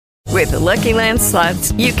With Lucky Land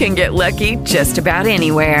Slots, you can get lucky just about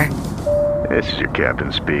anywhere. This is your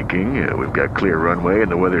captain speaking. We've got clear runway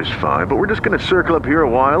and the weather's fine, but we're just going to circle up here a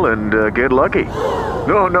while and get lucky.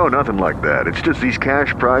 No, nothing like that. It's just these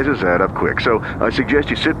cash prizes add up quick. So I suggest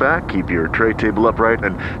you sit back, keep your tray table upright,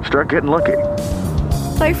 and start getting lucky.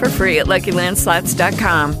 Play for free at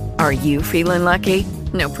LuckyLandSlots.com. Are you feeling lucky?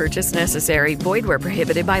 No purchase necessary. Void where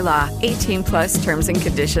prohibited by law. 18 plus terms and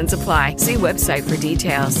conditions apply. See website for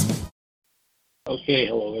details. Okay,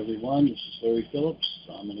 hello everyone. This is Larry Phillips.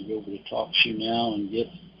 I'm going to go over to TalkShoe now and get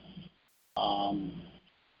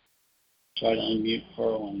try to unmute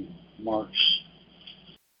Carl and Mark's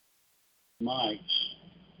mics.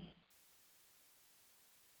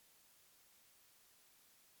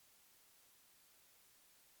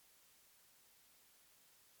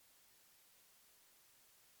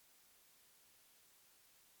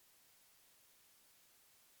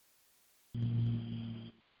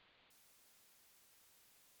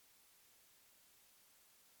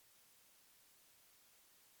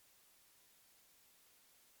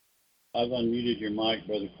 I've unmuted your mic,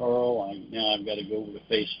 Brother Carl. Now I've got to go over to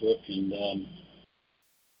Facebook, and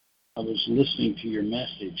I was listening to your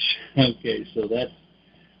message. Okay, so that's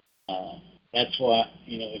why,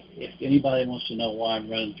 if anybody wants to know why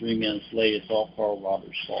I'm running 3 minutes late, it's all Carl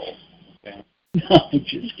Roberts' fault. Okay, no, I'm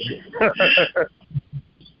just kidding.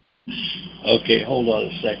 Okay, hold on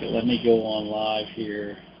a second. Let me go on live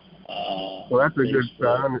here. Well, that's a good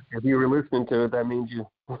sign. If you were listening to it, that means you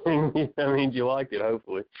liked it.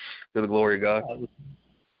 Hopefully, to the glory of God.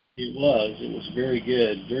 It was very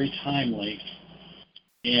good, very timely,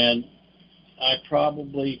 and I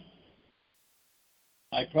probably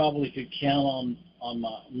could count on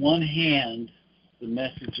my one hand the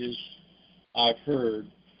messages I've heard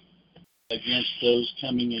against those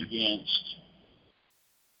coming against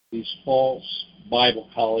these false Bible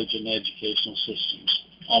college and educational systems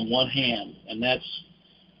on one hand, and that's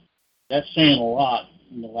saying a lot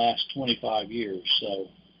in the last 25 years. So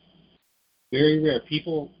very rare.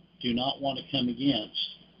 People do not want to come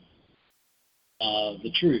against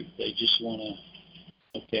the truth. They just want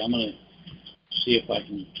to, okay, I'm going to see if I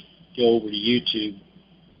can go over to YouTube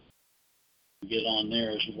and get on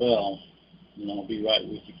there as well, and I'll be right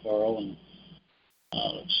with you, Carl. And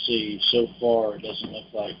let's see, so far it doesn't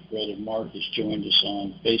look like Brother Mark has joined us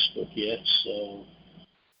on Facebook yet, so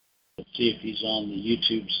let's see if he's on the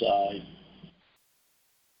YouTube side.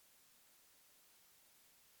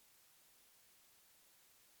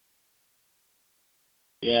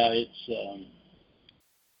 Yeah, it's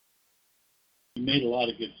you made a lot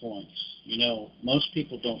of good points. Most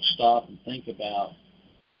people don't stop and think about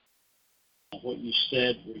what you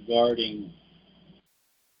said regarding,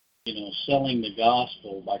 selling the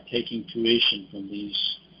gospel by taking tuition from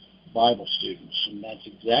these Bible students, and that's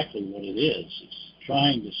exactly what it is. It's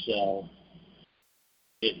trying to sell.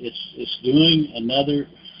 It's doing another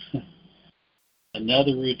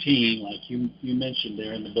routine, like you mentioned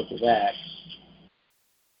there in the Book of Acts.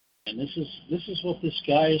 And this is what this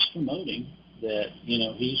guy is promoting, that,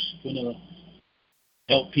 he's going to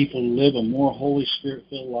help people live a more Holy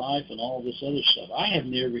Spirit-filled life and all this other stuff.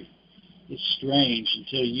 It's strange,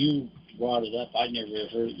 until you brought it up, I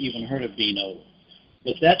never even heard of Beanodal.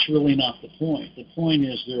 But that's really not the point. The point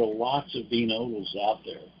is there are lots of Beanodals out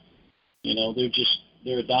there.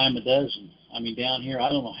 They're a dime a dozen. I mean, down here, I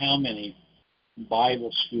don't know how many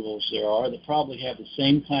Bible schools there are that probably have the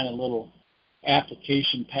same kind of little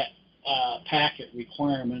application packet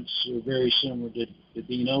requirements are very similar to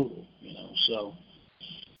Beanodal, So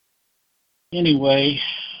anyway,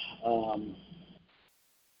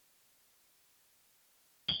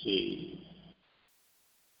 let's see.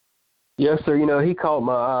 Yes, sir. He caught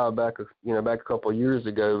my eye back a couple of years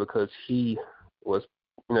ago because he was,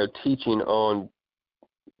 teaching on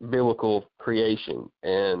biblical creation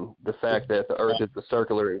and the fact that the earth is a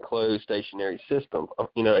circular enclosed stationary system,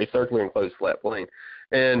 a circular enclosed flat plane.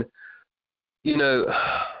 And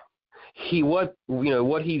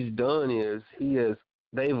what he's done is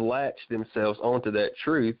they've latched themselves onto that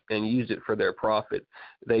truth and used it for their profit.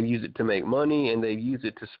 They've used it to make money, and they've used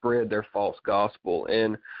it to spread their false gospel.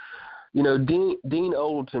 And Dean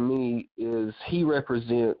Odle, to me, he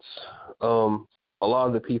represents a lot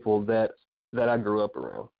of the people that I grew up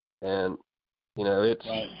around, and it's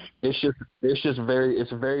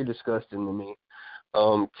very disgusting to me.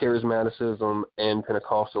 Charismaticism and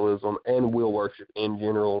Pentecostalism and will worship in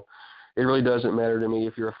general. It really doesn't matter to me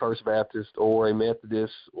if you're a First Baptist or a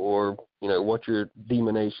Methodist or what your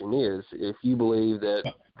denomination is. If you believe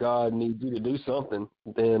that God needs you to do something,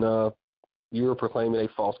 then you're proclaiming a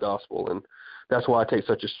false gospel, and That's why I take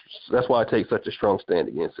such a strong stand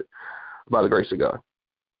against it, by the grace of God.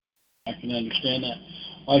 I can understand that.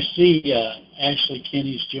 I see Ashley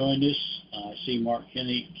Kenny's joined us. I see Mark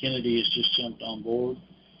Kennedy has just jumped on board,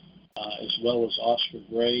 as well as Oscar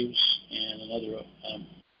Graves, and another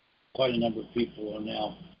quite a number of people are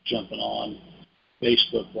now jumping on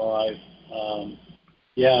Facebook Live.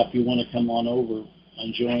 If you want to come on over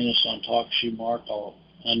and join us on TalkShoe, Mark, I'll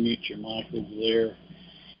unmute your mic over there.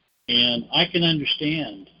 And I can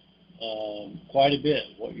understand quite a bit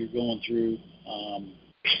what you're going through,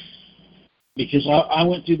 because I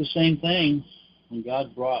went through the same thing when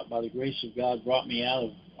by the grace of God, brought me out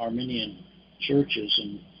of Arminian churches.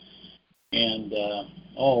 And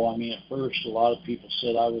at first a lot of people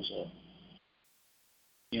said I was a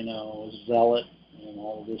zealot and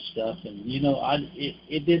all this stuff. And,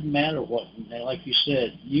 it didn't matter what, like you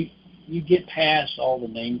said, you get past all the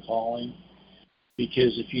name calling,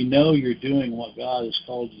 because if you know you're doing what God has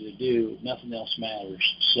called you to do, nothing else matters.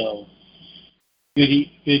 So, good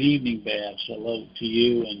evening, Babs. Hello to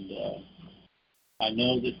you, and I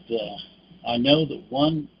know that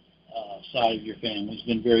one side of your family's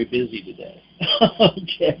been very busy today.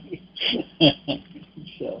 Okay.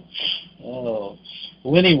 Well,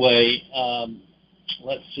 anyway,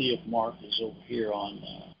 let's see if Mark is over here on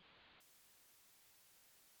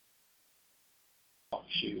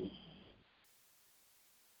TalkShoe.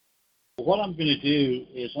 What I'm going to do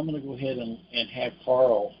is I'm going to go ahead and have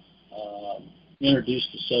Carl introduce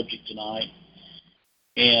the subject tonight,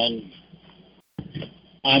 and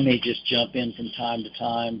I may just jump in from time to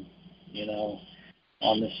time,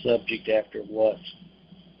 on this subject after what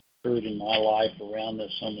occurred in my life around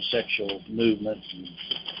this homosexual movement,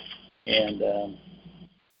 and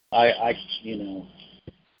I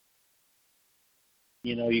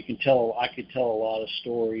could tell a lot of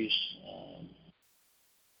stories,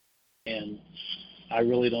 and I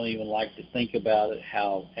really don't even like to think about it,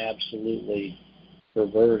 how absolutely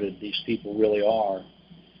perverted these people really are.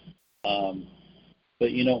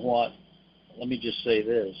 But you know what? Let me just say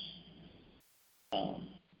this.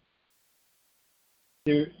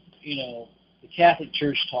 The Catholic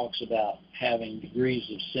Church talks about having degrees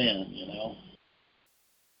of sin,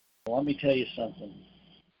 Well, let me tell you something.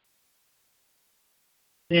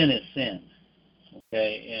 Sin is sin,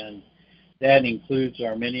 okay? And that includes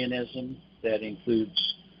Arminianism. That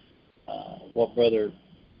includes what Brother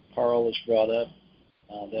Carl has brought up.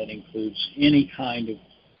 That includes any kind of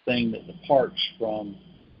thing that departs from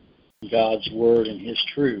God's Word and His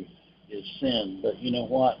truth is sin. But you know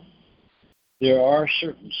what? There are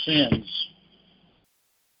certain sins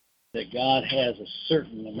that God has a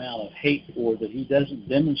certain amount of hate for that He doesn't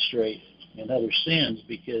demonstrate in other sins,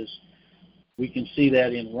 because we can see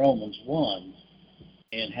that in Romans 1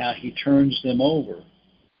 and how He turns them over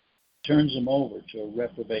to a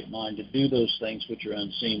reprobate mind to do those things which are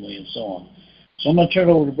unseemly and so on. So I'm going to turn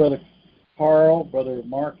it over to Brother Carl. Brother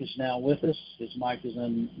Mark is now with us. His mic is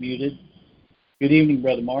unmuted. Good evening,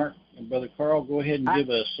 Brother Mark. And Brother Carl, go ahead and give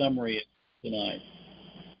a summary tonight.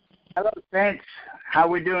 Hello, thanks. How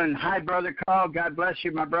we doing? Hi, Brother Carl. God bless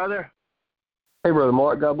you, my brother. Hey, Brother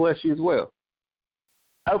Mark. God bless you as well.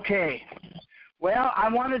 Okay. Well, I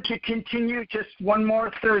wanted to continue just one more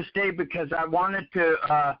Thursday, because I wanted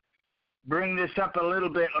to bring this up a little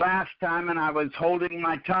bit last time, and I was holding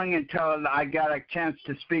my tongue until I got a chance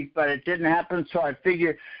to speak, but it didn't happen, so I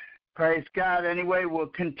figured, praise God, anyway, we'll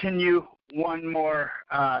continue one more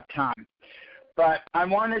time. But I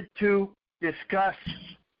wanted to discuss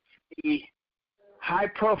the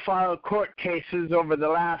high-profile court cases over the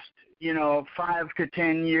last, 5 to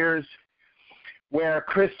 10 years, where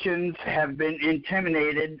Christians have been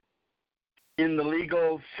intimidated in the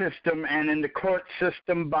legal system and in the court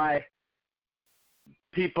system by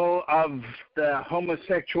people of the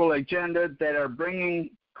homosexual agenda that are bringing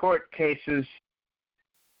court cases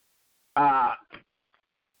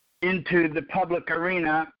into the public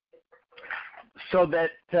arena, so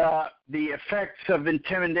that the effects of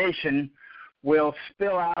intimidation will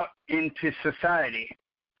spill out into society.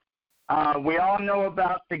 We all know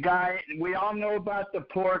about the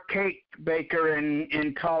poor cake baker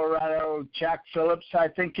in Colorado, Jack Phillips, I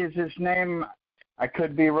think is his name. I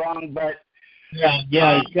could be wrong, but yeah,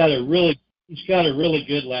 he's got a really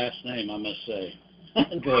good last name, I must say.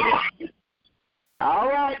 Go ahead. All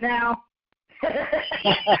right now.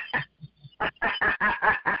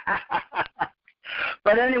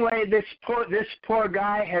 But anyway, this poor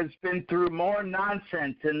guy has been through more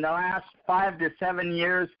nonsense in the last 5 to 7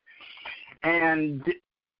 years. And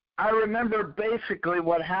I remember basically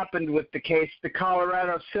what happened with the case. The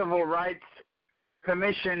Colorado Civil Rights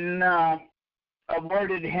Commission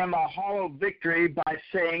awarded him a hollow victory by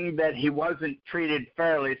saying that he wasn't treated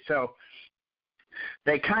fairly. So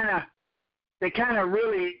they kind of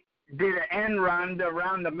really did an end run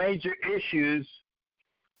around the major issues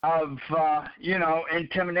of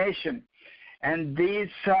intimidation. And these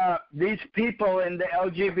people in the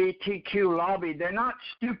LGBTQ lobby, they're not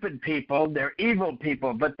stupid people, they're evil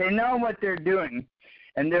people, but they know what they're doing,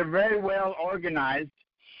 and they're very well organized,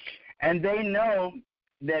 and they know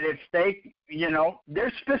that if they,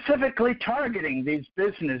 they're specifically targeting these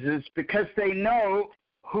businesses because they know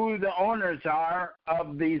who the owners are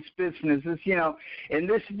of these businesses. In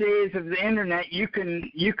this days of the internet, you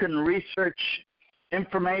can research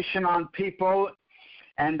information on people,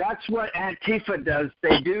 and that's what Antifa does.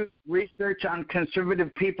 They do research on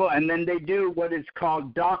conservative people, and then they do what is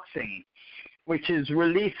called doxing, which is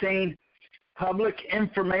releasing public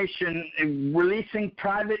information, releasing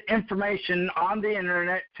private information on the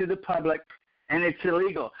internet to the public, and it's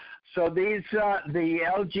illegal. So these, the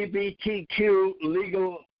LGBTQ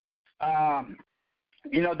legal,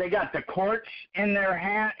 they got the courts in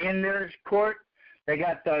their court. They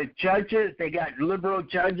got the judges. They got liberal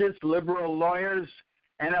judges, liberal lawyers,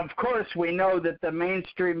 and of course we know that the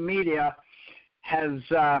mainstream media has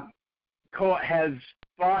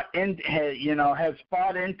bought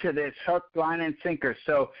into this hook, line, and sinker.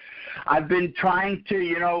 So I've been trying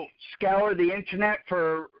to, scour the internet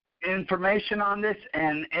for information on this,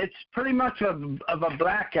 and it's pretty much of a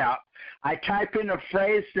blackout. I type in a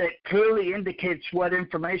phrase that clearly indicates what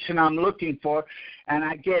information I'm looking for, and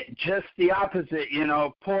I get just the opposite,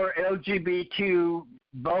 poor LGBT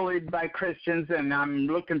bullied by Christians, and I'm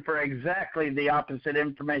looking for exactly the opposite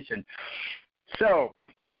information. So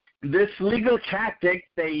this legal tactic,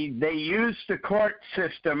 they use the court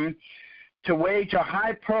system to wage a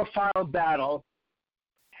high-profile battle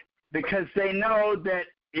because they know that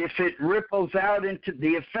if it ripples out into the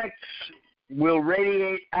effects will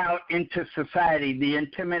radiate out into society, the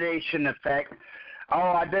intimidation effect. Oh,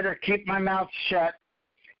 I better keep my mouth shut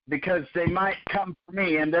because they might come for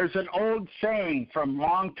me. And there's an old saying from a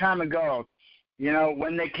long time ago,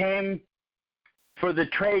 when they came for the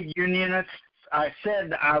trade unionists, I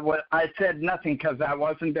said nothing because I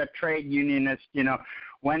wasn't a trade unionist,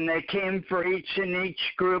 When they came for each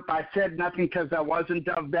group, I said nothing because I wasn't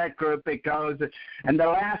of that group. It goes, and the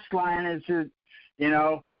last line is,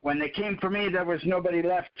 when they came for me, there was nobody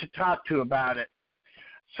left to talk to about it.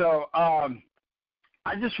 So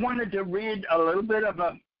I just wanted to read a little bit of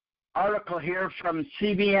an article here from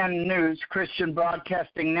CBN News, Christian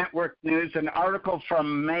Broadcasting Network News, an article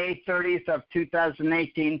from May 30th of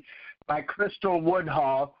 2018 by Crystal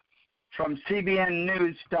Woodhall from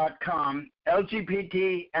CBNnews.com.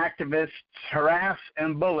 LGBT activists harass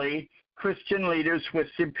and bully Christian leaders with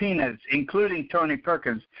subpoenas, including Tony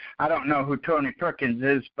Perkins. I don't know who Tony Perkins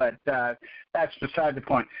is, but that's beside the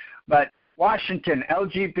point. But Washington,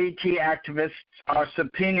 LGBT activists are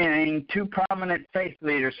subpoenaing two prominent faith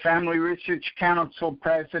leaders, Family Research Council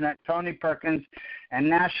President Tony Perkins and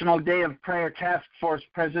National Day of Prayer Task Force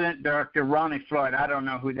President Dr. Ronnie Floyd. I don't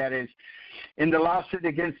know who that is. In the lawsuit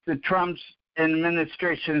against the Trump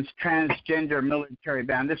administration's transgender military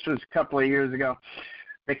ban. This was a couple of years ago.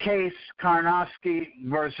 The case, Karnofsky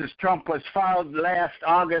versus Trump, was filed last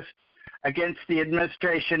August against the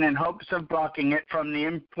administration in hopes of blocking it from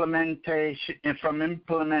implementing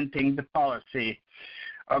the policy.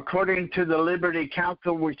 According to the Liberty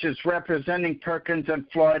Council, which is representing Perkins and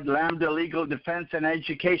Floyd, Lambda Legal Defense and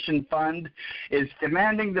Education Fund is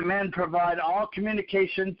demanding the men provide all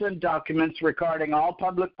communications and documents regarding all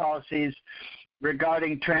public policies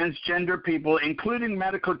regarding transgender people, including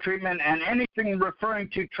medical treatment and anything referring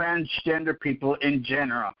to transgender people in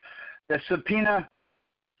general. The subpoena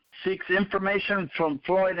seeks information from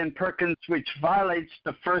Floyd and Perkins which violates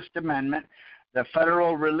the First Amendment, the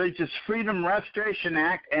Federal Religious Freedom Restoration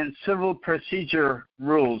Act, and civil procedure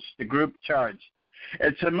rules, the group charged.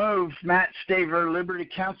 It's a move Matt Staver, Liberty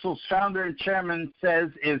Council's founder and chairman, says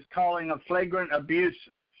is calling a flagrant abuse.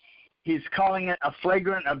 He's calling it a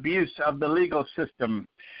flagrant abuse of the legal system.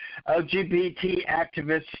 LGBT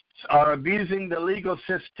activists are abusing the legal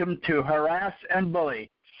system to harass and bully,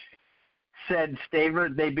 said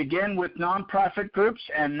Staver. They begin with nonprofit groups,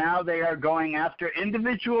 and now they are going after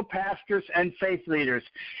individual pastors and faith leaders.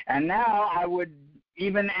 And now I would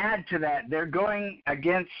even add to that, they're going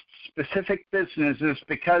against specific businesses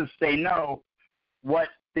because they know what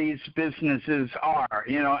these businesses are,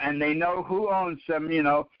 and they know who owns them.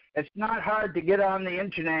 It's not hard to get on the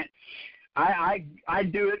internet. I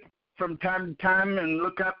do it from time to time and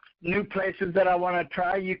look up new places that I want to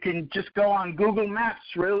try, you can just go on Google Maps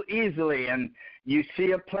real easily, and you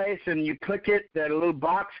see a place and you click it, that little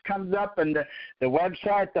box comes up, and the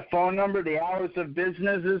website, the phone number, the hours of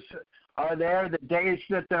businesses are there, the days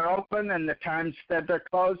that they're open and the times that they're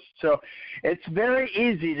closed. So it's very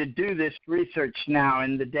easy to do this research now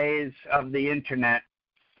in the days of the internet.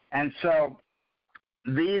 And so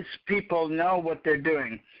these people know what they're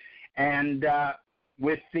doing. And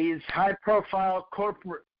with these high-profile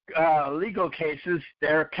corporate legal cases,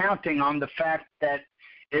 they're counting on the fact that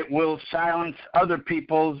it will silence other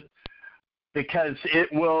people because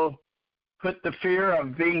it will put the fear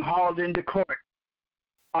of being hauled into court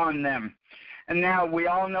on them. And now we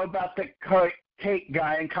all know about the cake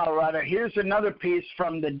guy in Colorado. Here's another piece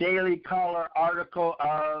from the Daily Caller article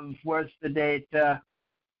of, where's the date?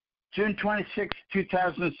 June 26,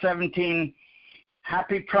 2017.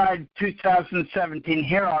 Happy Pride 2017.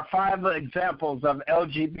 Here are 5 examples of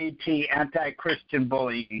LGBT anti-Christian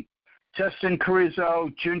bullying. Justin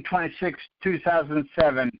Caruso, June 26,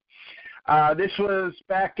 2007. This was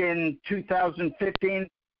back in 2015.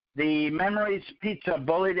 The Memories Pizza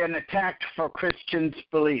bullied and attacked for Christians'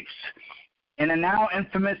 beliefs. In a now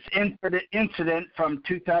infamous incident from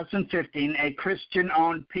 2015, a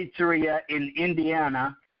Christian-owned pizzeria in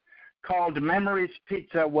Indiana called Memories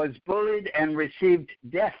Pizza was bullied and received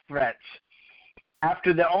death threats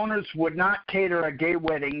after the owners would not cater a gay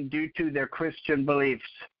wedding due to their Christian beliefs.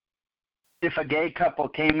 If a gay couple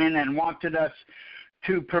came in and wanted us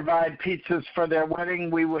to provide pizzas for their wedding,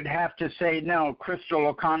 we would have to say no, Crystal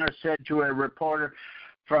O'Connor said to a reporter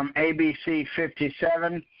from ABC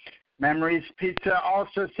 57. Memories Pizza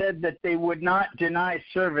also said that they would not deny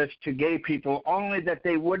service to gay people, only that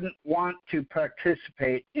they wouldn't want to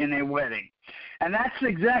participate in a wedding. And that's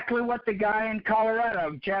exactly what the guy in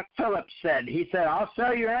Colorado, Jack Phillips, said. He said, I'll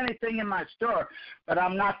sell you anything in my store, but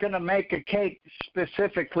I'm not going to make a cake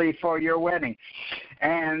specifically for your wedding.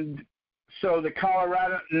 And so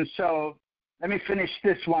let me finish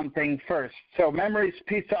this one thing first. So Memories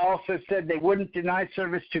Pizza also said they wouldn't deny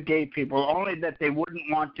service to gay people, only that they wouldn't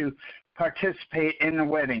want to participate in the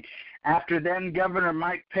wedding. After then, Governor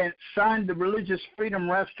Mike Pence signed the Religious Freedom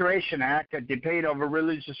Restoration Act. A debate over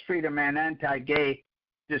religious freedom and anti-gay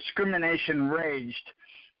discrimination raged.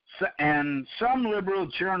 And some liberal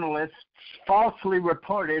journalists falsely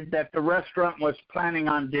reported that the restaurant was planning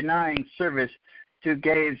on denying service to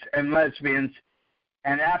gays and lesbians,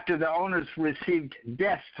 and after the owners received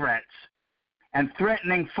death threats and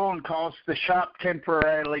threatening phone calls, the shop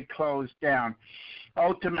temporarily closed down.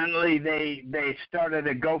 Ultimately, they started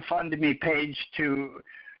a GoFundMe page to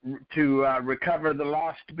recover the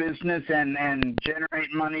lost business and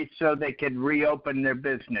generate money so they could reopen their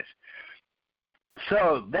business.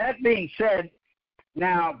 So that being said,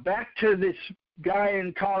 now back to this guy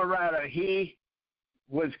in Colorado. He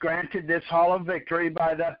was granted this Hall of Victory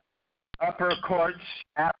by the upper courts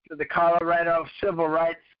after the Colorado Civil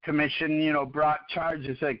Rights Commission, brought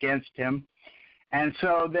charges against him. And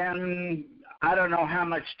so then I don't know how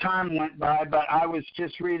much time went by, but I was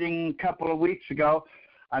just reading a couple of weeks ago,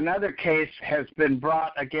 another case has been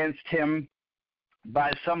brought against him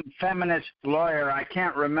by some feminist lawyer. I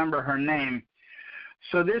can't remember her name.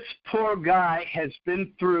 So this poor guy has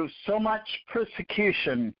been through so much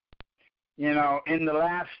persecution, in the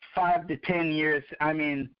last 5 to 10 years. I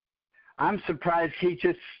mean, I'm surprised he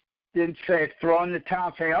just didn't say, throw in the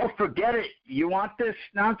towel, say, oh, forget it. You want this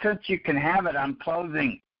nonsense? You can have it. I'm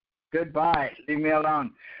closing. Goodbye. Leave me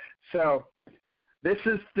alone. So this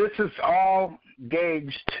is all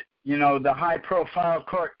gauged, the high-profile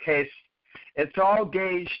court case. It's all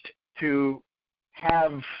gauged to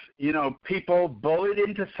have, people bullied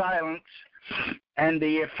into silence, and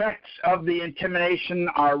the effects of the intimidation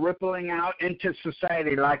are rippling out into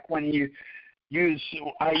society, like when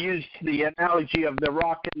I used the analogy of the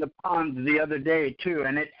rock in the pond the other day, too,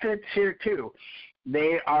 and it fits here, too.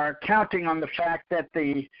 They are counting on the fact that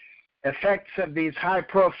the effects of these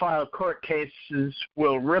high-profile court cases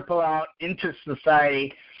will ripple out into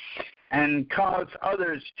society and cause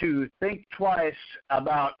others to think twice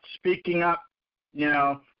about speaking up,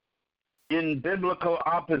 in biblical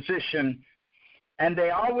opposition. And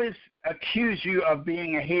they always accuse you of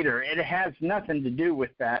being a hater. It has nothing to do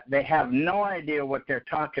with that. They have no idea what they're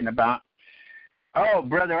talking about. Oh,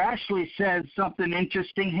 Brother Ashley says something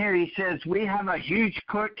interesting here. He says, we have a huge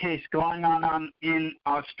court case going on in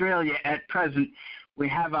Australia at present. We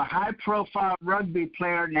have a high-profile rugby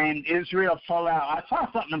player named Israel Folau. I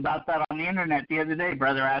saw something about that on the internet the other day,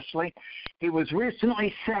 Brother Ashley. He was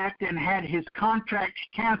recently sacked and had his contract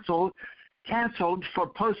canceled canceled for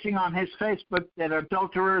posting on his Facebook that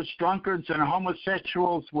adulterers, drunkards, and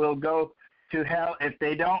homosexuals will go to hell if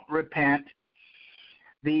they don't repent.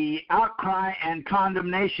 The outcry and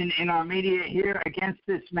condemnation in our media here against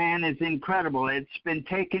this man is incredible. It's been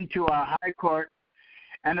taken to our high court.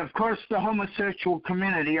 And, of course, the homosexual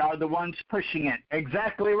community are the ones pushing it.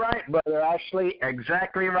 Exactly right, Brother Ashley,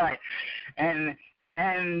 exactly right. And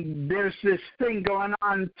there's this thing going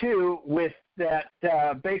on, too, with that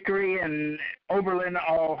bakery in Oberlin,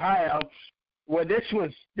 Ohio, where this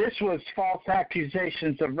was false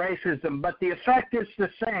accusations of racism, but the effect is the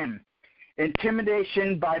same.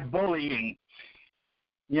 Intimidation by bullying.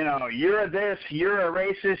 You know, you're this, you're a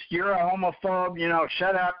racist, you're a homophobe, you know,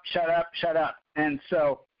 shut up, shut up, shut up. And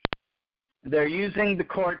so they're using the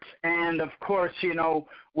courts, and of course, you know,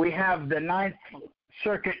 we have the Ninth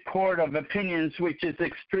Circuit Court of Opinions, which is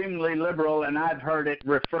extremely liberal, and I've heard it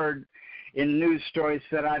referred in news stories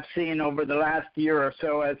that I've seen over the last year or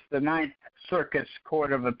so as the Ninth Circuit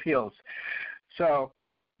Court of Appeals. So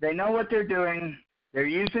they know what they're doing. They're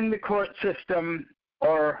using the court system,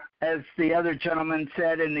 or as the other gentleman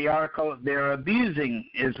said in the article, they're abusing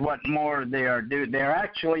is what more they are doing. They're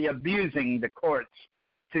actually abusing the courts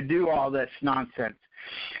to do all this nonsense.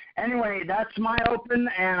 Anyway, that's my open,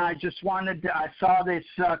 and I just wanted to, I saw this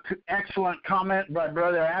excellent comment by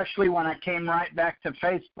Brother Ashley when I came right back to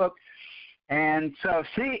Facebook. And so,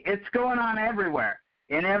 see, it's going on everywhere,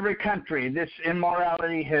 in every country. This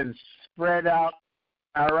immorality has spread out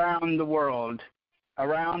around the world,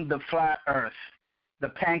 around the flat earth, the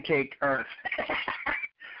pancake earth.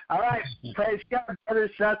 All right, praise God, brothers.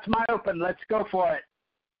 That's my open. Let's go for it.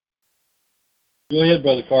 Go ahead,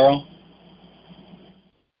 Brother Carl.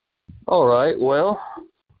 All right, well,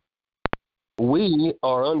 we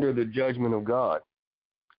are under the judgment of God.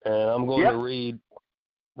 And I'm going to read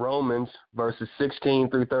Romans verses 16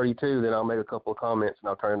 through 32, then I'll make a couple of comments and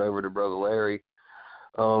I'll turn it over to Brother Larry.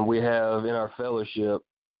 We have in our fellowship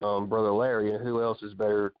Brother Larry, and who else is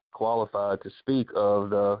better qualified to speak of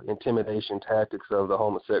the intimidation tactics of the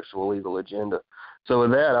homosexual legal agenda. So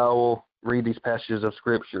with that, I will read these passages of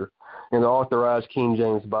Scripture in the authorized King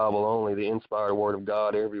James Bible only, the inspired Word of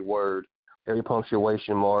God, every word, every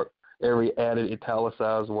punctuation mark, every added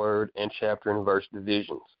italicized word, and chapter and verse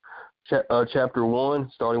divisions. Chapter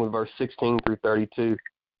 1, starting with verse 16 through 32.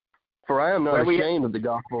 For I am not ashamed of the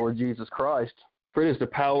gospel of Jesus Christ, for it is the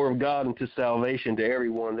power of God unto salvation to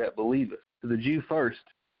everyone that believeth, to the Jew first,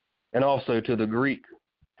 and also to the Greek.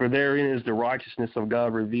 For therein is the righteousness of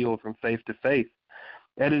God revealed from faith to faith.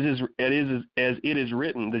 As it is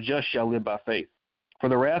written, the just shall live by faith. For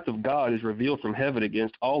the wrath of God is revealed from heaven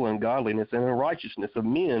against all ungodliness and unrighteousness of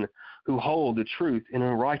men who hold the truth in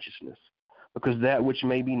unrighteousness, because that which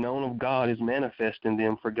may be known of God is manifest in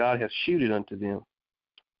them, for God hath shewed it unto them.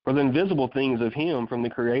 For the invisible things of him from the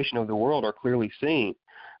creation of the world are clearly seen,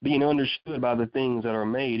 being understood by the things that are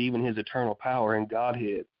made, even his eternal power and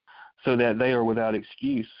Godhead, so that they are without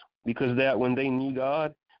excuse, because that when they knew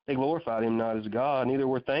God, they glorified him not as God, neither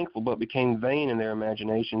were thankful, but became vain in their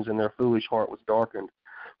imaginations, and their foolish heart was darkened.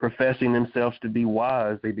 Professing themselves to be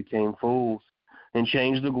wise, they became fools, and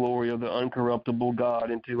changed the glory of the uncorruptible God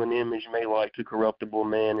into an image made like to corruptible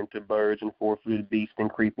man, and to birds and four-footed beasts and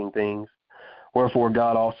creeping things. Wherefore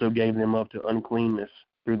God also gave them up to uncleanness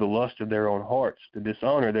through the lust of their own hearts, to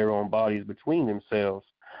dishonor their own bodies between themselves,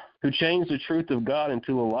 who changed the truth of God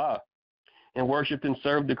into a lie, and worshipped and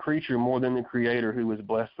served the creature more than the Creator, who is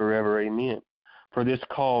blessed forever. Amen. For this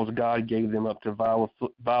cause God gave them up to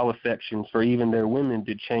vile affections, for even their women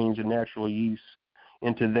did change the natural use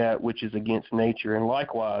into that which is against nature. And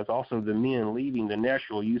likewise also the men, leaving the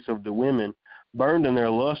natural use of the women, burned in their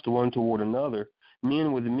lust one toward another,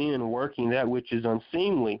 men with men, working that which is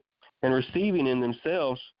unseemly, and receiving in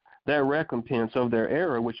themselves that recompense of their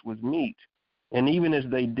error which was meet. And even as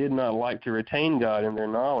they did not like to retain God in their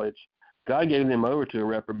knowledge, God gave them over to a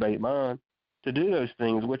reprobate mind, to do those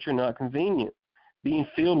things which are not convenient, being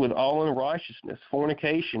filled with all unrighteousness,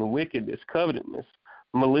 fornication, wickedness, covetousness,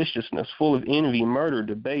 maliciousness, full of envy, murder,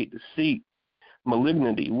 debate, deceit,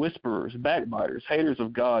 malignity, whisperers, backbiters, haters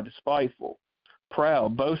of God, despiteful,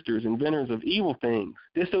 proud, boasters, inventors of evil things,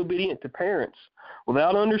 disobedient to parents,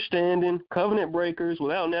 without understanding, covenant breakers,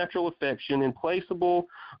 without natural affection, implacable,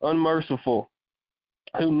 unmerciful,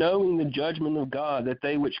 who knowing the judgment of God, that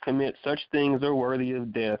they which commit such things are worthy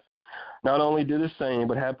of death, not only do the same,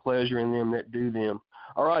 but have pleasure in them that do them.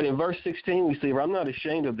 All right, in verse 16 we see, "For I'm not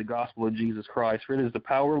ashamed of the gospel of Jesus Christ, for it is the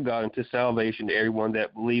power of God unto salvation to everyone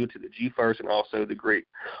that believeth, to the Jew first and also the Greek."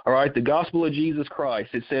 All right, the gospel of Jesus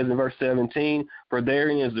Christ, it says in verse 17, "For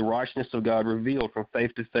therein is the righteousness of God revealed from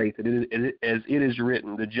faith to faith, as it is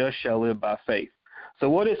written, the just shall live by faith." So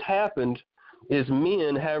what has happened is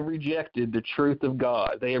men have rejected the truth of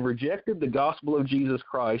God. They have rejected the gospel of Jesus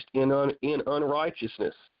Christ in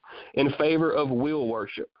unrighteousness, in favor of will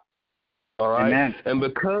worship. All right? Amen. And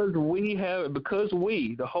because we,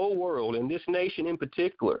 the whole world, and this nation in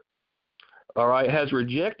particular, all right, has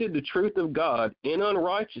rejected the truth of God in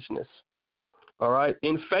unrighteousness, all right,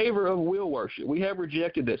 in favor of will worship. We have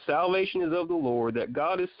rejected that salvation is of the Lord, that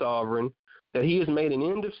God is sovereign, that he has made an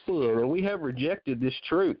end of sin, and we have rejected this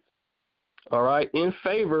truth, all right, in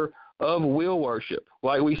favor of will worship,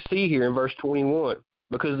 like we see here in verse 21,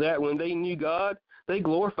 because that when they knew God, they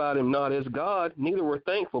glorified him not as God, neither were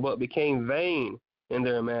thankful, but became vain in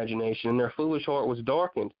their imagination, and their foolish heart was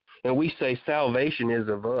darkened. And we say salvation is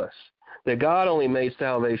of us, that God only made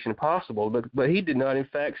salvation possible, but he did not in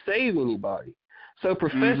fact save anybody. So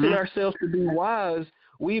professing ourselves to be wise,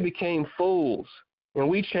 we became fools, and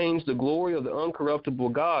we changed the glory of the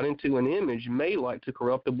uncorruptible God into an image made like to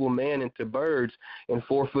corruptible man, and to birds and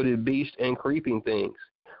four-footed beasts and creeping things.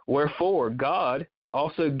 Wherefore God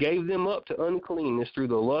also gave them up to uncleanness through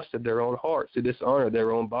the lust of their own hearts, to dishonor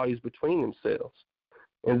their own bodies between themselves.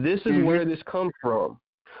 And this is where this comes from.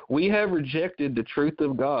 We have rejected the truth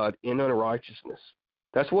of God in unrighteousness.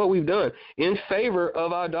 That's what we've done, in favor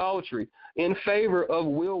of idolatry, in favor of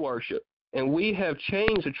will worship. And we have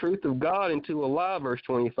changed the truth of God into a lie, verse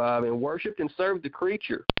 25, and worshiped and served the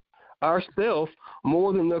creature, ourself,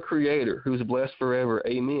 more than the Creator, who's blessed forever.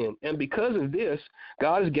 Amen. And because of this,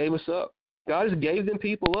 God has gave us up. God has gave them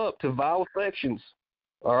people up to vile affections,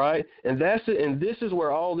 all right? And that's it. And this is where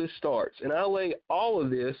all this starts. And I lay all of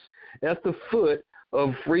this at the foot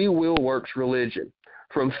of free will works religion.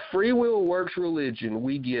 From free will works religion,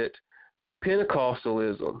 we get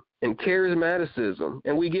Pentecostalism and charismaticism,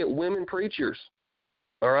 and we get women preachers,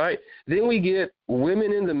 all right? Then we get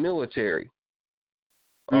women in the military,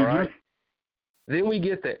 all right? Then we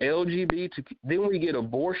get the LGBT, then we get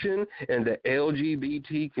abortion and the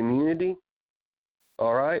LGBT community.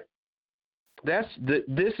 All right, this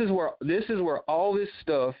is where all this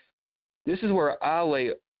stuff. This is where I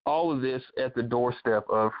lay all of this at the doorstep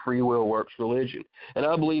of free will works religion, and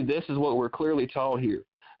I believe this is what we're clearly taught here: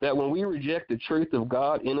 that when we reject the truth of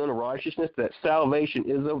God in unrighteousness, that salvation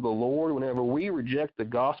is of the Lord. Whenever we reject the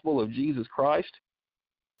gospel of Jesus Christ,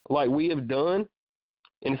 like we have done,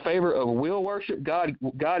 in favor of will worship,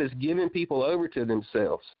 God is giving people over to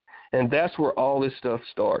themselves. And that's where all this stuff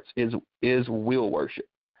starts, is will worship.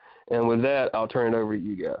 And with that, I'll turn it over to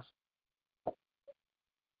you guys.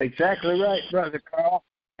 Exactly right, Brother Carl.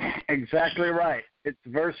 Exactly right. It's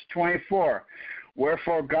verse 24.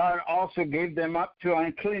 "Wherefore God also gave them up to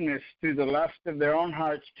uncleanness through the lust of their own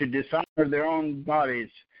hearts, to dishonor their own bodies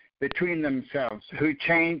between themselves,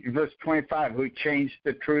 verse 25, who changed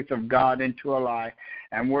the truth of God into a lie,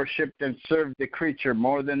 and worshipped and served the creature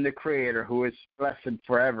more than the Creator, who is blessed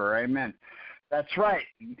forever." Amen. That's right.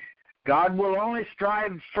 God will only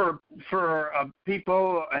strive for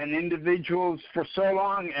people and individuals for so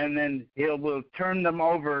long, and then he will turn them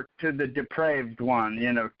over to the depraved one,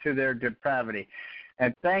 to their depravity.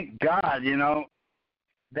 And thank God,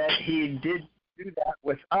 that he did do that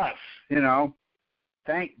with us,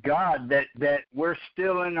 Thank God that we're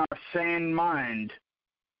still in our sane mind.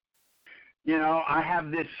 I have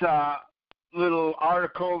this little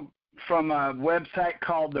article from a website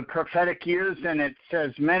called The Prophetic Years, and it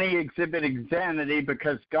says, "Many exhibit insanity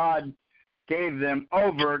because God gave them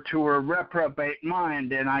over to a reprobate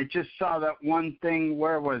mind." And I just saw that one thing.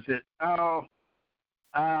 Where was it?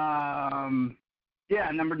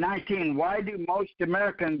 Number 19. "Why do most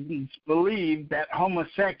Americans believe that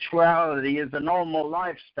homosexuality is a normal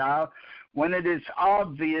lifestyle when it is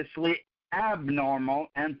obviously abnormal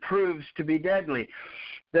and proves to be deadly?"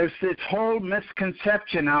 There's this whole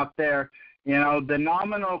misconception out there, the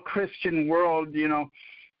nominal Christian world.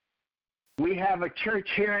 We have a church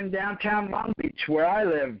here in downtown Long Beach where I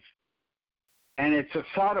live, and it's a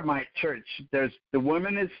sodomite church. There's a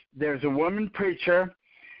woman preacher,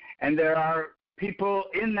 and there are people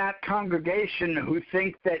in that congregation who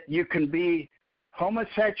think that you can be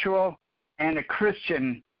homosexual and a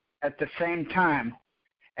Christian at the same time.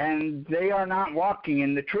 And they are not walking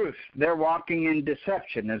in the truth. They're walking in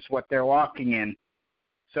deception is what they're walking in.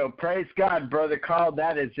 So praise God, Brother Carl,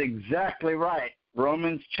 that is exactly right.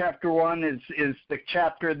 Romans chapter 1 is the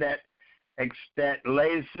chapter that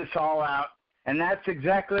lays this all out, and that's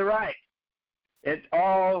exactly right.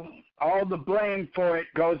 all the blame for it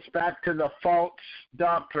goes back to the false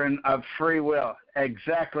doctrine of free will.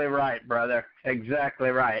 Exactly right, brother. Exactly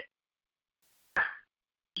right.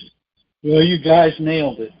 Well, you guys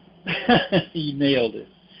nailed it. You nailed it.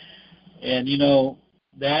 And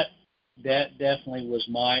that definitely was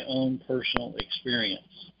my own personal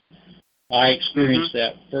experience. I experienced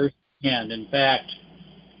that firsthand. In fact,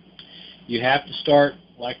 you have to start,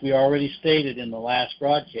 like we already stated in the last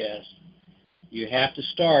broadcast, you have to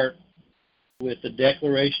start with the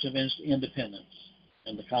Declaration of Independence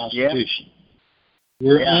and the Constitution.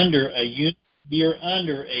 We're under a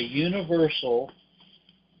universal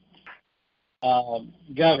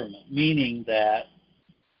government, meaning that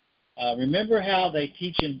remember how they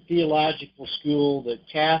teach in theological school that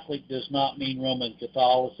Catholic does not mean Roman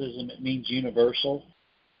Catholicism, it means universal?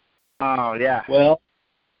 Oh, yeah. Well,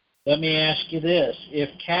 let me ask you this. If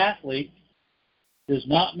Catholic does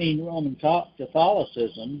not mean Roman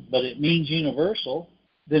Catholicism, but it means universal,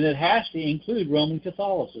 then it has to include Roman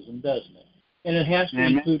Catholicism, doesn't it? And it has to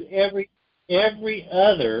include every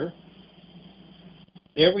other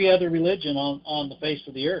religion on the face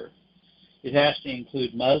of the earth. It has to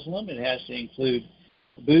include Muslim, it has to include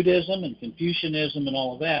Buddhism and Confucianism and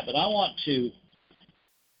all of that. But I want to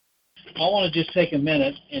just take a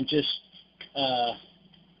minute and just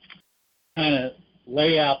kind of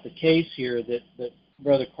lay out the case here that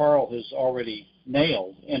Brother Carl has already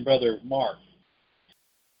nailed, and Brother Mark.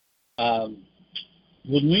 When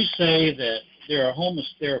we say that there are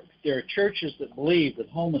churches that believe that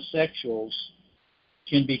homosexuals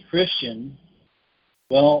can be Christian,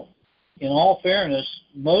 well, in all fairness,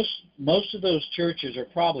 most of those churches, or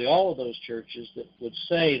probably all of those churches that would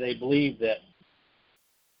say they believe that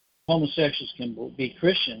homosexuals can be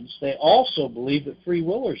Christians, they also believe that free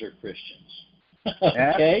willers are Christians.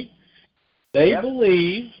 Okay? They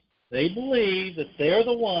believe that they're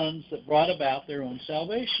the ones that brought about their own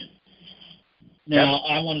salvation. Now,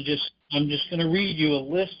 I'm just going to read you a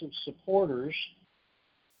list of supporters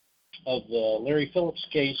of the Larry Phillips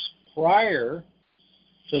case prior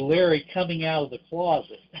to Larry coming out of the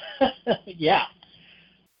closet.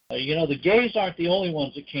 The gays aren't the only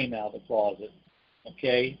ones that came out of the closet.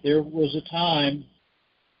 Okay? There was a time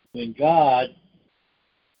when God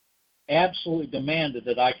absolutely demanded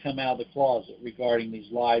that I come out of the closet regarding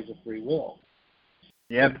these lies of free will.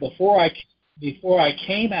 But before I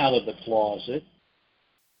came out of the closet,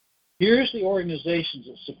 here's the organizations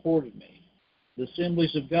that supported me: the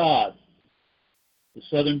Assemblies of God, the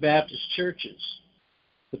Southern Baptist churches,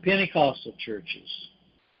 the Pentecostal churches,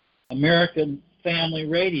 American Family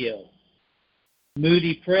Radio,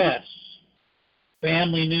 Moody Press,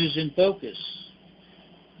 Family News in Focus,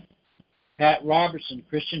 Pat Robertson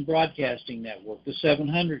Christian Broadcasting Network, the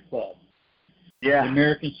 700 Club, the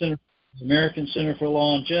American Center for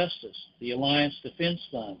Law and Justice, the Alliance Defense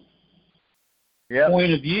Fund,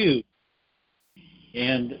 Point of View,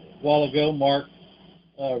 and a while ago Mark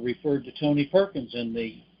referred to Tony Perkins and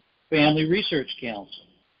the Family Research Council,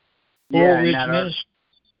 Coral Ridge Ministry,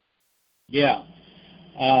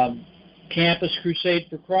 Campus Crusade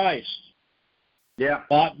for Christ,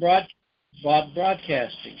 Bot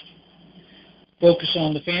Broadcasting, Focus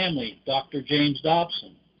on the Family, Dr. James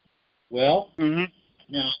Dobson. Well, now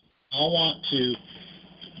I want to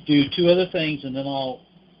do two other things, and then I'll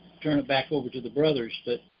turn it back over to the brothers.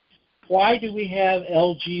 But why do we have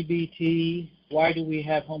LGBT? Why do we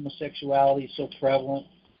have homosexuality so prevalent?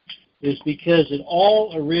 Is because it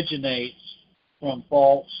all originates from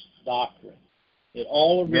false doctrine. It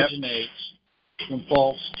all originates from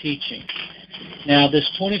false teaching. Now, this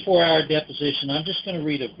 24-hour deposition, I'm just going to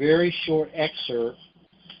read a very short excerpt.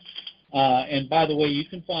 And by the way, you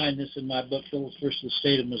can find this in my book, Phillips versus the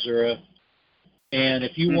State of Missouri. And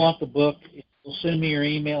if you want the book, send me your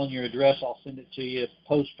email and your address. I'll send it to you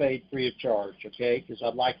postpaid, free of charge, okay? Because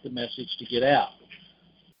I'd like the message to get out.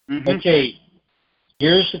 Okay,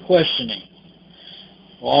 here's the questioning.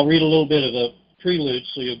 Well, I'll read a little bit of a prelude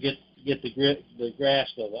so you'll get the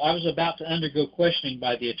grasp of it. I was about to undergo questioning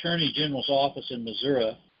by the Attorney General's office in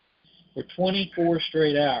Missouri for 24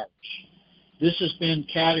 straight hours. This has been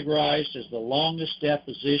categorized as the longest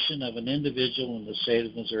deposition of an individual in the state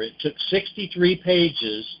of Missouri. It took 63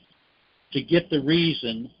 pages to get the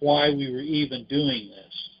reason why we were even doing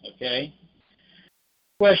this, okay?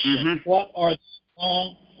 Question, what are the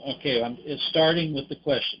strong, it's starting with the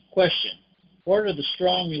question. Question, what are the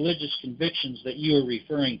strong religious convictions that you are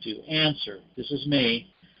referring to? Answer, this is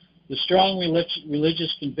me. The strong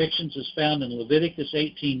religious convictions is found in Leviticus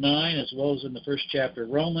 18:9 as well as in the first chapter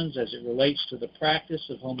of Romans as it relates to the practice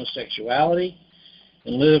of homosexuality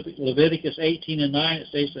In Leviticus 18:9, it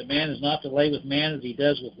states that man is not to lay with man as he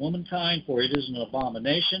does with womankind, for it is an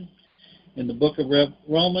abomination. In the book of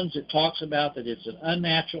Romans, it talks about that it's an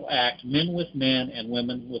unnatural act, men with men and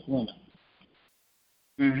women with women.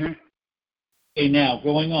 Mm-hmm. Okay, now,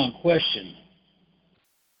 going on, question.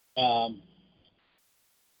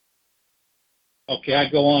 Okay, I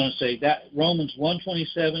go on and say that Romans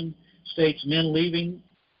 1:27 states men leaving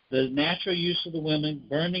the natural use of the women,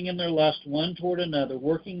 burning in their lust one toward another,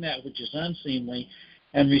 working that which is unseemly,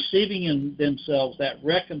 and receiving in themselves that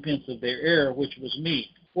recompense of their error which was meet.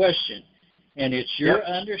 Question. And it's your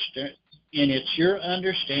understanding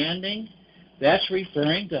that's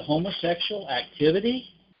referring to homosexual activity?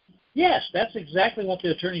 Yes, that's exactly what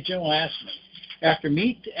the Attorney General asked me. After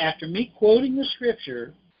me quoting the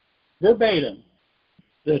scripture verbatim,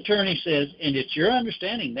 the attorney says, and it's your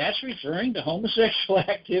understanding that's referring to homosexual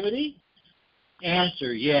activity?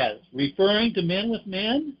 Answer, yes. Referring to men with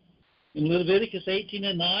men in Leviticus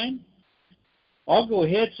 18:9? I'll go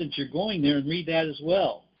ahead since you're going there and read that as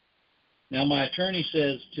well. Now, my attorney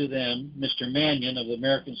says to them, Mr. Mannion of the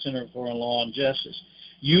American Center for Law and Justice,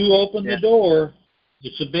 you open the door.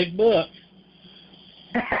 It's a big book.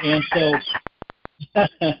 And so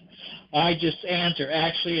I just answer,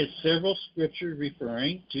 actually, it's several scriptures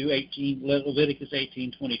referring to Leviticus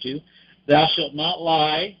 18:22. Thou shalt not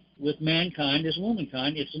lie with mankind as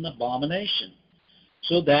womankind. It's an abomination.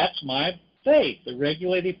 So that's my faith. The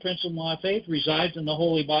regulated principle of my faith resides in the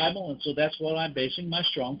Holy Bible, and so that's what I'm basing my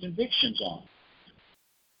strong convictions on.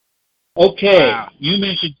 Okay, wow. You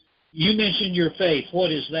mentioned your faith.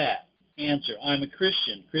 What is that? Answer, I'm a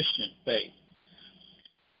Christian faith.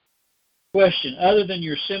 Question, other than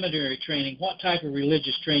your seminary training, what type of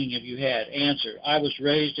religious training have you had? Answer, I was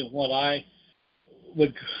raised in what I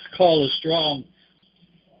would call a strong,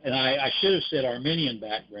 and I should have said Arminian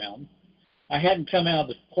background. I hadn't come out of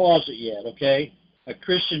the closet yet, okay? A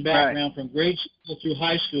Christian background from grade school through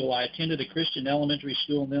high school. I attended a Christian elementary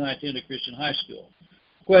school, and then I attended a Christian high school.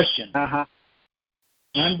 Question.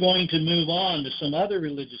 I'm going to move on to some other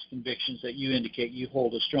religious convictions that you indicate you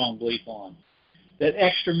hold a strong belief on. That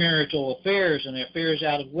extramarital affairs and affairs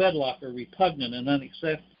out of wedlock are repugnant and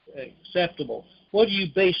unacceptable. What do you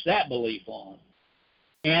base that belief on?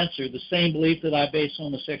 Answer, the same belief that I base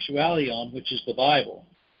homosexuality on, which is the Bible.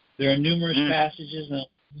 There are numerous passages in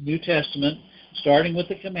the New Testament, starting with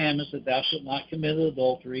the commandments that thou shalt not commit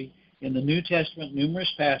adultery. In the New Testament,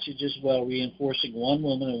 numerous passages well reinforcing one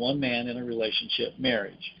woman and one man in a relationship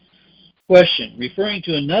marriage. Question, referring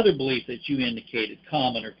to another belief that you indicated,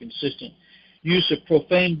 common or consistent, use of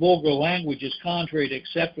profane, vulgar language is contrary to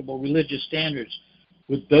acceptable religious standards.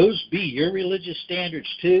 Would those be your religious standards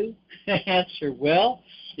too? Answer, well,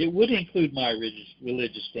 it would include my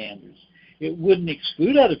religious standards. It wouldn't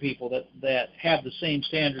exclude other people that have the same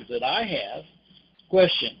standards that I have.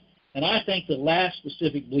 Question, and I think the last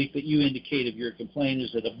specific belief that you indicate of your complaint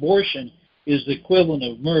is that abortion is the equivalent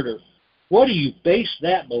of murder. What do you base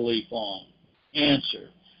that belief on? Answer,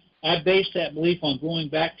 I base that belief on going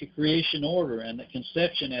back to creation order and the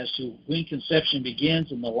conception as to when conception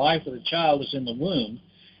begins and the life of the child is in the womb,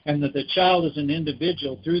 and that the child is an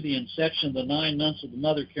individual through the inception of the 9 months of the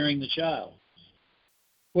mother carrying the child.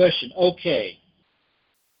 Question, okay.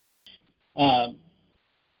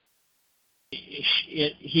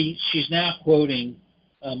 She's now quoting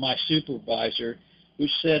my supervisor, who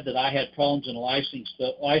said that I had problems in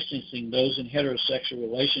licensing those in heterosexual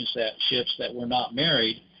relationships that were not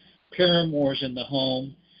married, paramours in the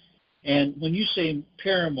home. And when you say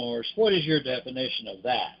paramours, what is your definition of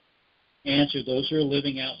that? Answer, those who are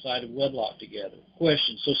living outside of wedlock together.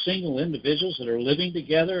 Question, so single individuals that are living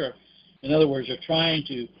together, in other words, are trying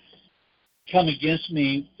to come against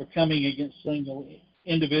me for coming against single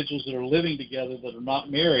individuals that are living together that are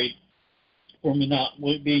not married, or me not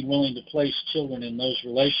being willing to place children in those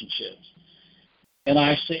relationships. And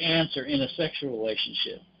I say answer, in a sexual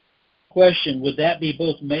relationship. Question, would that be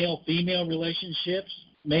both male-female relationships,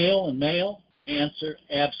 male and male? Answer,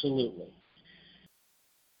 absolutely.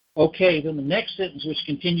 Okay, then the next sentence, which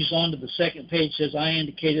continues on to the second page, says, I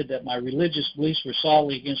indicated that my religious beliefs were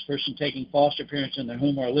solidly against persons taking foster parents in their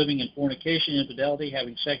home or living in fornication, infidelity,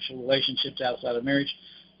 having sexual relationships outside of marriage.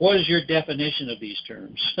 What is your definition of these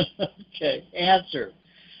terms? Okay, answer.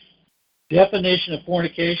 Definition of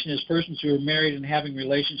fornication is persons who are married and having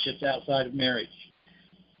relationships outside of marriage.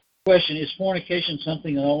 Question, is fornication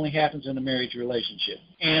something that only happens in a marriage relationship?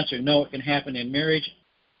 Answer, no, it can happen in marriage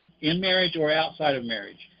or outside of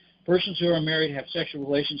marriage. Persons who are married have sexual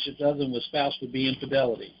relationships other than with spouse would be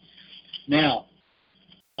infidelity. Now,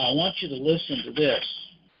 I want you to listen to this.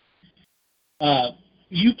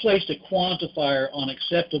 you placed a quantifier on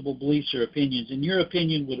acceptable beliefs or opinions. In your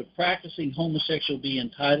opinion, would a practicing homosexual be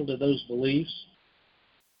entitled to those beliefs?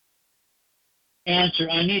 Answer,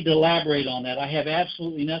 I need to elaborate on that. I have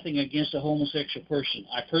absolutely nothing against a homosexual person.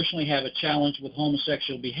 I personally have a challenge with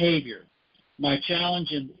homosexual behavior. My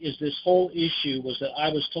challenge is this whole issue was that I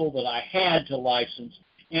was told that I had to license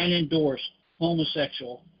and endorse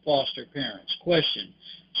homosexual foster parents. Question,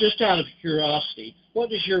 just out of curiosity, what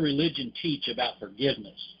does your religion teach about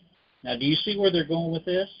forgiveness? Now, do you see where they're going with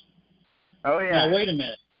this? Oh, yeah. Now, wait a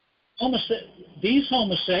minute. These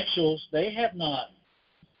homosexuals, they have not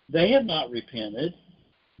repented.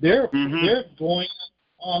 They're going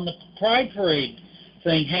on the pride parade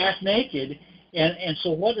thing half naked, and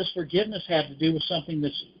so what does forgiveness have to do with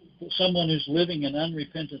someone who's living an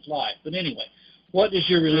unrepentant life? But anyway, what does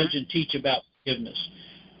your religion teach about forgiveness?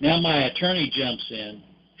 Now my attorney jumps in.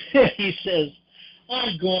 He says,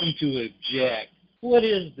 I'm going to object. What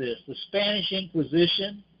is this, the Spanish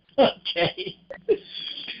Inquisition? Okay.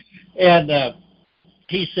 And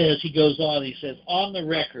he goes on, he says, on the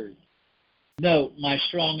record, note my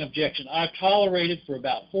strong objection. I've tolerated for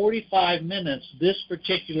about 45 minutes this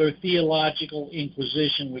particular theological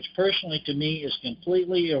inquisition, which personally to me is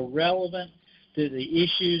completely irrelevant to the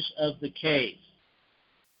issues of the case.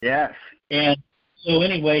 Yes. And so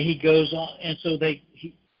anyway, he goes on, and so they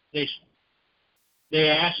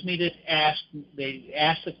asked me to ask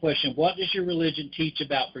the question, what does your religion teach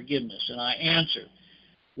about forgiveness? And I answer,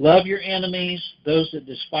 love your enemies, those that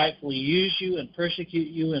despitefully use you and persecute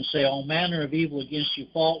you and say all manner of evil against you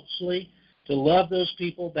falsely. To love those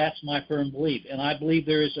people, that's my firm belief. And I believe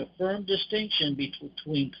there is a firm distinction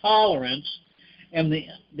between tolerance and the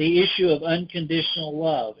issue of unconditional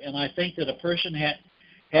love. And I think that a person has,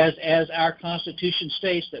 as our Constitution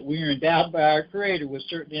states, that we are endowed by our Creator with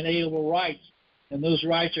certain inalienable rights, and those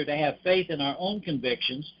rights are to have faith in our own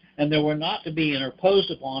convictions, and that we're not to be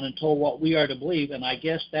interposed upon and told what we are to believe, and I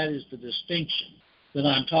guess that is the distinction that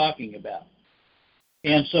I'm talking about.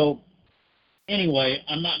 And so, anyway,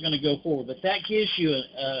 I'm not going to go forward, but that gives you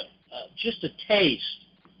just a taste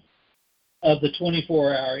of the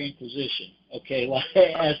 24-hour Inquisition, okay, like,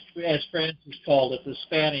 as Francis called it, the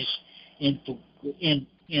Spanish Inquisition.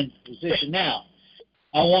 Now,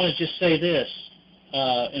 I want to just say this,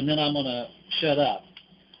 and then I'm going to shut up.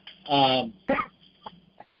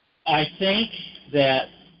 I think that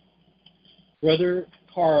Brother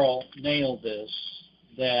Carl nailed this,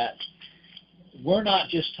 that we're not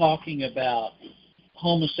just talking about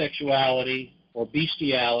homosexuality or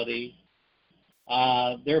bestiality.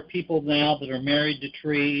 There are people now that are married to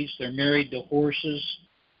trees, they're married to horses,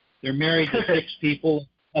 they're married to 6 people,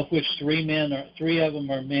 of which 3 of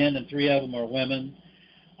them are men and 3 of them are women.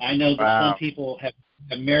 I know that some people have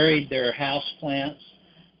married their house plants.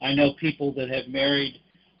 I know people that have married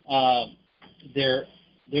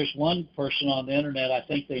there's one person on the internet, I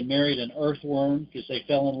think they married an earthworm because they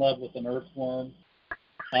fell in love with an earthworm.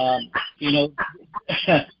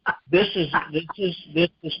 This is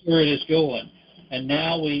where it is going. And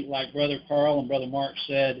now we, like Brother Carl and Brother Mark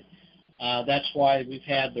said, that's why we've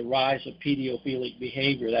had the rise of pedophilic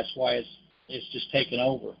behavior. That's why it's just taken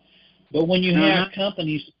over. But when you have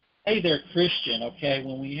companies that say they're Christian, okay,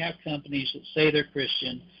 when we have companies that say they're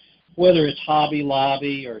Christian, whether it's Hobby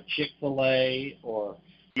Lobby or Chick-fil-A or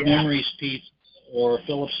Memories Pizza or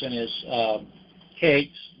Phillips and his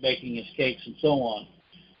cakes, baking his cakes and so on,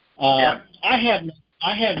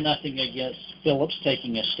 I have nothing against Phillips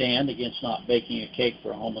taking a stand against not baking a cake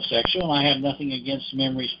for a homosexual, and I have nothing against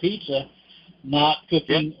Memories Pizza not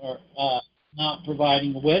cooking or not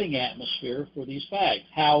providing a wedding atmosphere for these fags.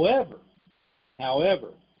 However,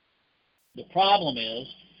 the problem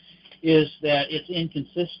is that it's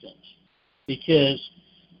inconsistent, because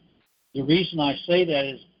the reason I say that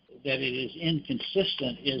is that it is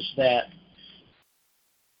inconsistent is that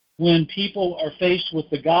when people are faced with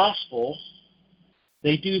the gospel,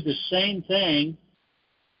 they do the same thing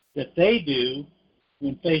that they do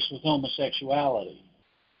when faced with homosexuality.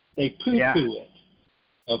 They poo-poo it.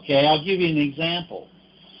 Okay, I'll give you an example.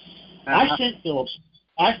 I sent Phillips,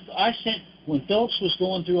 when Phillips was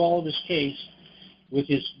going through all of his case with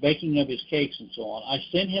his baking of his cakes and so on, I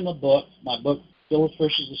sent him a book, my book, Phillips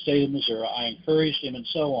versus the State of Missouri. I encouraged him and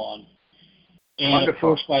so on. And Wonderful. Of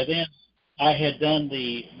course, by then, I had done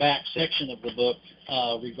the back section of the book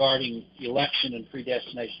regarding election and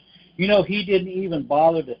predestination. You know, he didn't even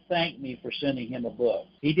bother to thank me for sending him a book.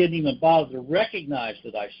 He didn't even bother to recognize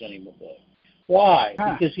that I sent him a book. Why?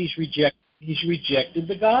 Because he's rejected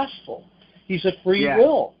the gospel. He's a free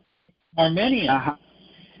will Arminian.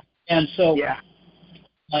 And so,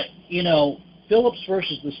 Phillips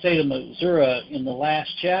versus the state of Missouri, in the last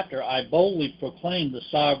chapter, I boldly proclaimed the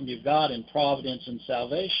sovereignty of God in providence and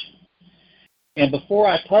salvation. And before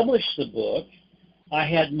I published the book, I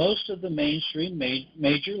had most of the mainstream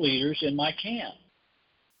major leaders in my camp.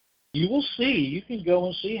 You will see, you can go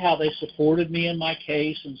and see how they supported me in my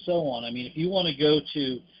case and so on. I mean, if you want to go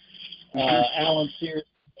to Alan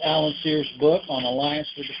Sears' book on Alliance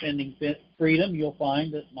for Defending Freedom, you'll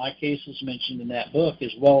find that my case is mentioned in that book,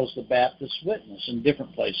 as well as the Baptist Witness in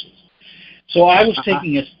different places. So I was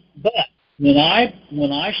taking a, but when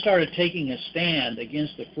I started taking a stand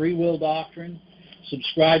against the free will doctrine,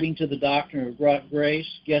 subscribing to the doctrine of grace,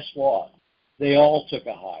 guess what? They all took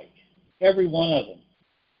a hike. Every one of them.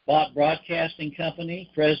 Bott Broadcasting Company,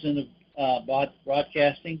 president of Bott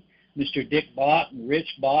Broadcasting, Mr. Dick Bott and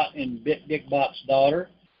Rich Bott and Dick Bott's daughter.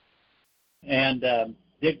 And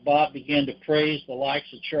Dick Bott began to praise the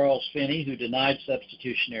likes of Charles Finney, who denied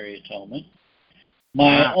substitutionary atonement.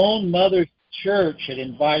 My own mother's church had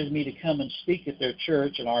invited me to come and speak at their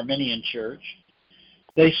church, an Armenian church.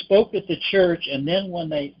 They spoke at the church, and then when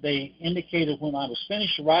they indicated when I was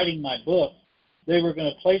finished writing my book, they were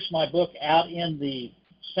going to place my book out in the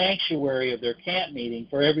sanctuary of their camp meeting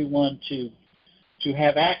for everyone to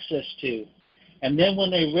have access to. And then when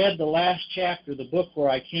they read the last chapter of the book where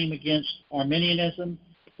I came against Arminianism,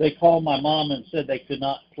 they called my mom and said they could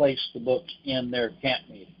not place the book in their camp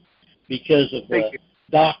meeting because of the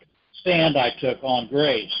doctrine stand I took on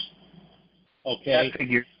grace. Okay?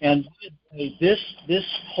 And this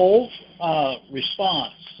whole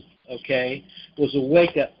response, okay, was a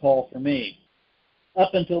wake-up call for me.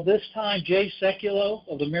 Up until this time, Jay Sekulow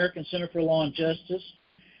of the American Center for Law and Justice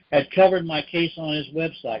had covered my case on his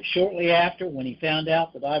website. Shortly after, when he found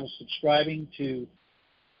out that I was subscribing to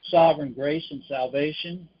sovereign grace and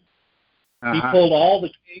salvation, he pulled all the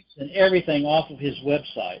case and everything off of his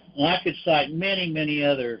website. And I could cite many, many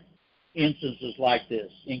other instances like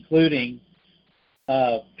this, including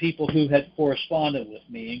people who had corresponded with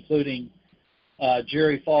me, including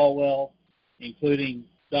Jerry Falwell, including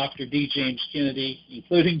Dr. D. James Kennedy,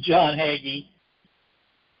 including John Hagee,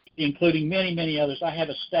 including many, many others. I have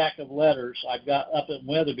a stack of letters I've got up at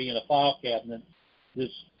Weatherby in a file cabinet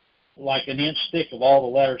that's like an inch thick of all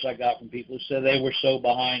the letters I got from people who said they were so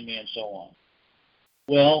behind me and so on.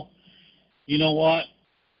 Well, you know what?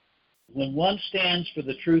 When one stands for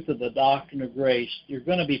the truth of the doctrine of grace, you're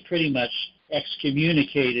going to be pretty much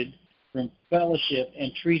excommunicated from fellowship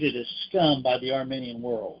and treated as scum by the Armenian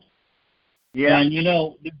world. Yeah. And, you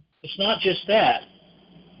know, it's not just that.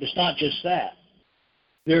 It's not just that.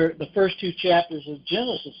 The first two chapters of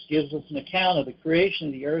Genesis gives us an account of the creation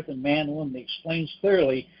of the earth and man and woman. It explains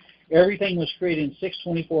clearly everything was created in 6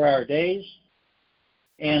 24-hour days.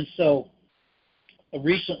 And so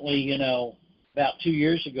recently, you know, about 2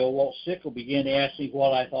 years ago, Walt Sickle began to ask me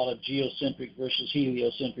what I thought of geocentric versus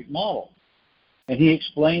heliocentric model. And he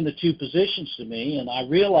explained the two positions to me, and I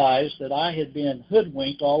realized that I had been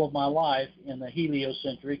hoodwinked all of my life in the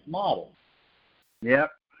heliocentric model.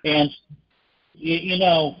 Yep. And, you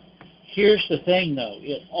know, here's the thing, though.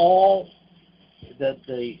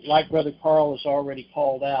 Like Brother Carl has already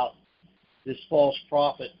called out, this false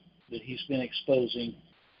prophet that he's been exposing,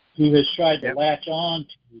 who has tried to latch on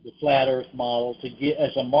to the flat earth model to get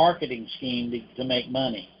as a marketing scheme to make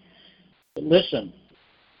money. But listen,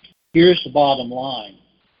 here's the bottom line,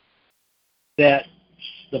 that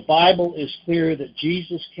the Bible is clear that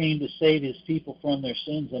Jesus came to save his people from their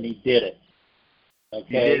sins, and he did it. Okay?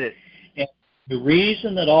 He did it. And the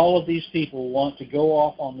reason that all of these people want to go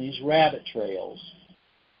off on these rabbit trails,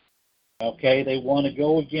 okay, they want to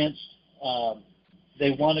go against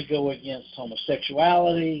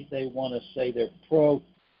homosexuality. They want to say they're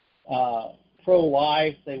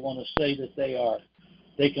pro-life. They want to say that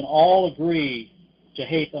they can all agree to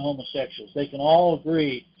hate the homosexuals. They can all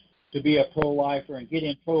agree to be a pro-lifer and get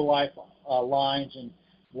in pro-life lines and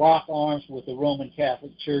lock arms with the Roman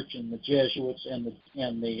Catholic Church and the Jesuits and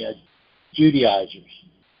the Judaizers.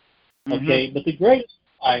 Okay, but the greatest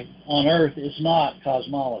lie on earth is not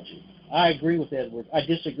cosmology. I agree with Edward. I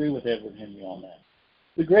disagree with Edward Henry on that.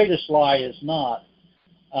 The greatest lie is not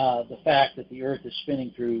the fact that the earth is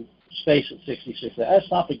spinning through space at 66. That's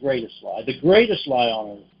not the greatest lie. The greatest lie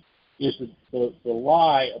on earth is the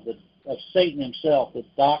lie of Satan himself, the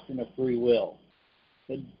doctrine of free will.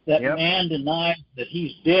 That man denies that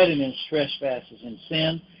he's dead in his trespasses and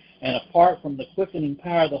sin, and apart from the quickening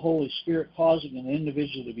power of the Holy Spirit causing an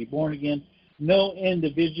individual to be born again, no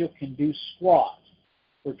individual can do squat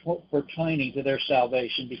pertaining to their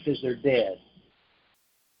salvation because they're dead.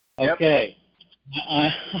 Okay.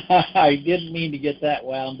 I didn't mean to get that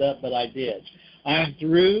wound up, but I did. I'm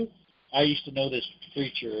through. I used to know this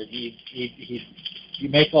preacher, and he'd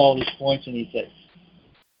make all these points, and he'd say,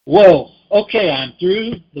 "Whoa, okay, I'm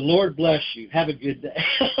through. The Lord bless you. Have a good day."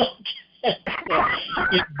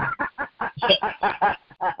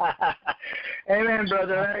 Amen,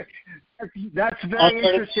 brother. That's very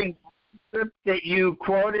interesting that you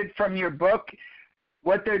quoted from your book.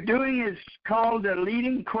 What they're doing is called a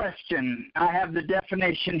leading question. I have the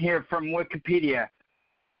definition here from Wikipedia.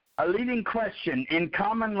 A leading question in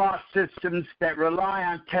common law systems that rely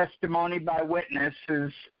on testimony by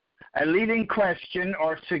witnesses, a leading question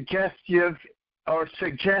or suggestive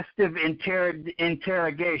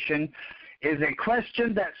interrogation is a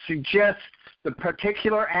question that suggests the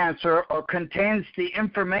particular answer or contains the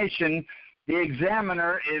information the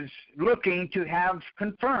examiner is looking to have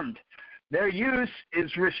confirmed. Their use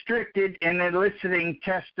is restricted in eliciting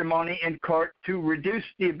testimony in court to reduce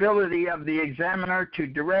the ability of the examiner to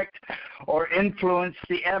direct or influence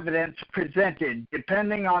the evidence presented.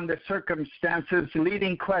 Depending on the circumstances,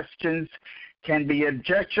 leading questions can be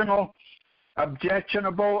objectionable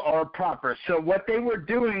or proper. So what they were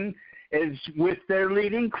doing is, with their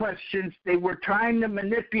leading questions, they were trying to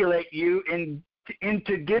manipulate you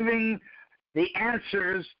into giving the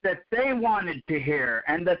answers that they wanted to hear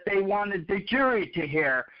and that they wanted the jury to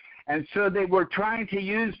hear. And so they were trying to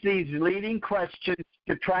use these leading questions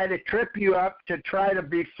to try to trip you up, to try to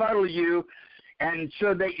befuddle you, and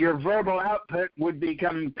so that your verbal output would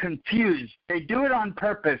become confused. They do it on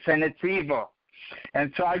purpose, and it's evil.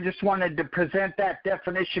 And so I just wanted to present that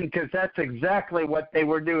definition because that's exactly what they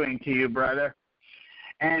were doing to you, brother.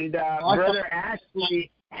 And Brother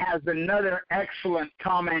Ashley has another excellent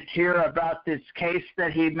comment here about this case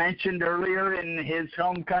that he mentioned earlier in his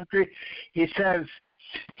home country. He says,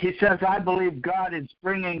 I believe God is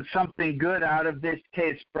bringing something good out of this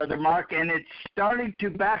case, Brother Mark, and it's starting to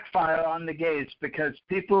backfire on the gays because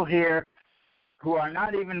people here who are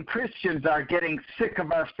not even Christians are getting sick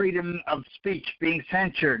of our freedom of speech being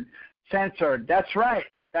censored. That's right,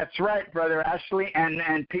 Brother Ashley,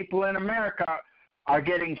 and people in America are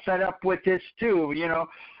getting fed up with this too. You know,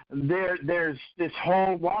 there's this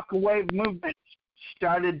whole walk-away movement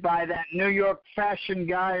started by that New York fashion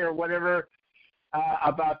guy or whatever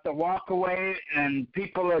about the walk-away, and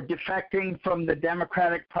people are defecting from the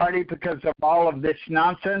Democratic Party because of all of this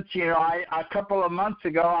nonsense. You know, a couple of months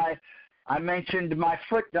ago, I mentioned my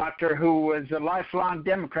foot doctor who was a lifelong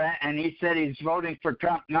Democrat, and he said he's voting for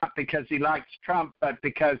Trump not because he likes Trump, but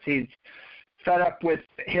because he's fed up with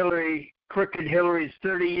crooked Hillary's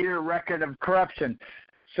 30-year record of corruption.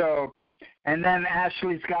 So, and then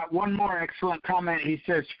Ashley's got one more excellent comment. He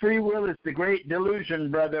says, free will is the great delusion,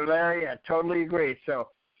 Brother Larry. I totally agree. So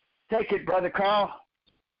take it, Brother Carl.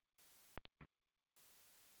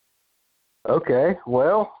 Okay,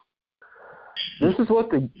 well, this is what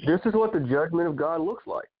the judgment of God looks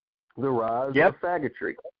like. The rise of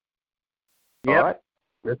faggotry. All right?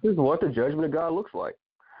 This is what the judgment of God looks like.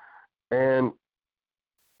 And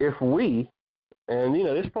if we, and you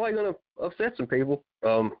know, this is probably going to upset some people,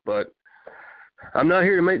 but I'm not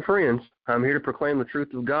here to make friends. I'm here to proclaim the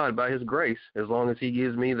truth of God by His grace. As long as He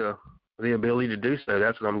gives me the ability to do so,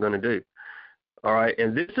 that's what I'm going to do. All right,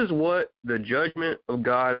 and this is what the judgment of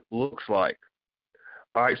God looks like.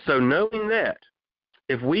 All right, so knowing that,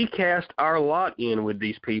 if we cast our lot in with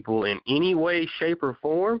these people in any way, shape, or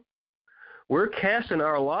form, we're casting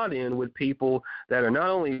our lot in with people that are not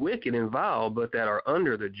only wicked and vile, but that are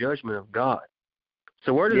under the judgment of God.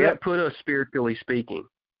 So where does that put us spiritually speaking?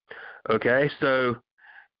 Okay, so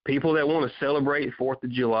people that want to celebrate 4th of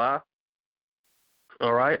July,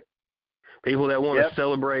 all right, people that want to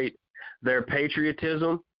celebrate their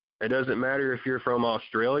patriotism, it doesn't matter if you're from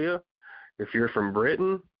Australia, if you're from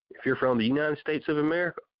Britain, if you're from the United States of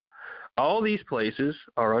America. All these places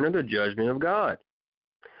are under the judgment of God.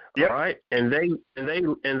 All right, and they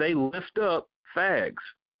lift up fags.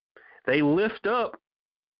 They lift up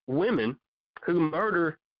women who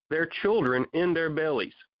murder their children in their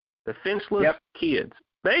bellies, defenseless kids,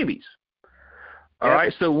 babies. All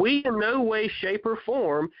right, so we in no way, shape, or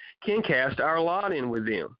form can cast our lot in with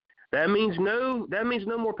them. That means no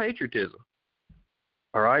more patriotism.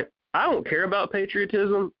 All right, I don't care about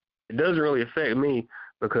patriotism. It doesn't really affect me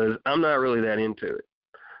because I'm not really that into it.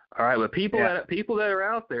 All right, but people that are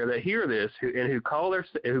out there that hear this who call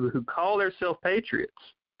themselves patriots,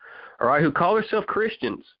 all right, who call themselves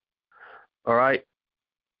Christians, all right,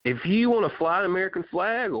 if you want to fly an American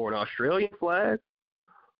flag or an Australian flag,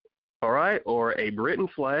 all right, or a Britain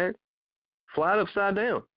flag, fly it upside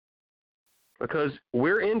down because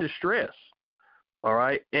we're in distress. All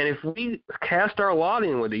right, and if we cast our lot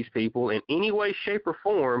in with these people in any way, shape, or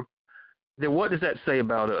form, then what does that say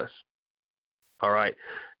about us? All right.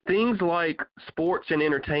 Things like sports and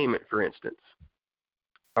entertainment, for instance.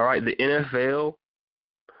 All right. The NFL,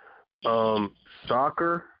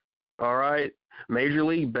 soccer, all right, Major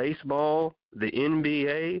League Baseball, the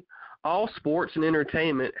NBA, all sports and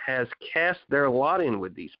entertainment has cast their lot in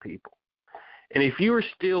with these people. And if you are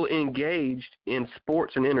still engaged in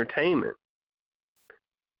sports and entertainment,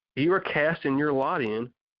 you are casting your lot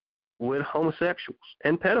in with homosexuals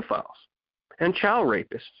and pedophiles and child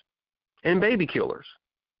rapists and baby killers.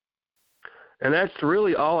 And that's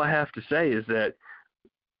really all I have to say, is that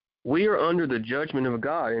we are under the judgment of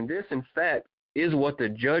God. And this, in fact, is what the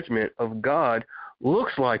judgment of God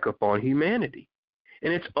looks like upon humanity.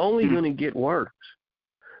 And it's only going to get worse.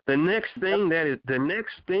 The next thing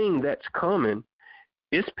that's coming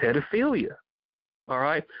is pedophilia. All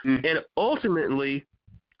right? And ultimately,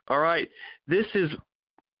 all right, this is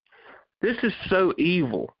so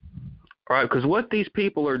evil. All right, because what these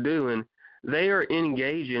people are doing, they are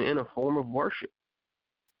engaging in a form of worship.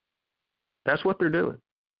 That's what they're doing.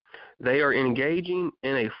 They are engaging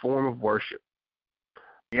in a form of worship.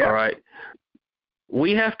 Yeah. All right.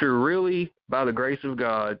 We have to really, by the grace of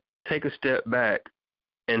God, take a step back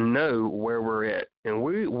and know where we're at. And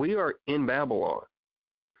we are in Babylon.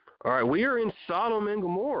 All right. We are in Sodom and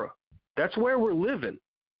Gomorrah. That's where we're living.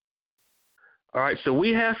 All right. So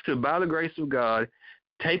we have to, by the grace of God,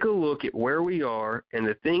 take a look at where we are and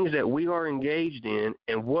the things that we are engaged in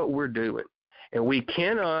and what we're doing. And we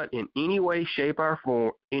cannot in any way, shape, or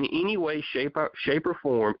form any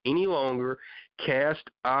longer cast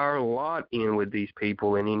our lot in with these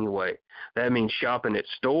people in any way. That means shopping at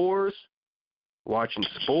stores, watching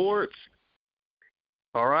sports,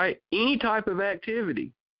 all right, any type of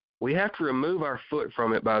activity. We have to remove our foot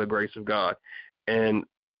from it by the grace of God. And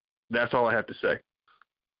that's all I have to say.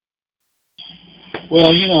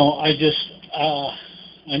 Well, you know,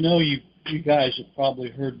 I know you guys have probably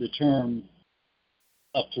heard the term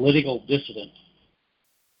a political dissident.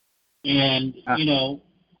 And, you know,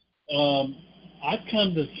 I've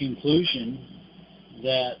come to the conclusion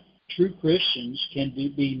that true Christians can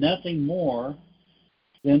be nothing more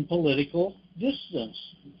than political dissidents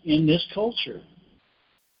in this culture.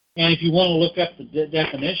 And if you want to look up the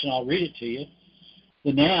definition, I'll read it to you.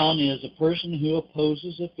 The noun is a person who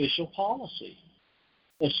opposes official policy,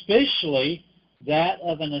 especially that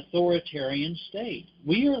of an authoritarian state.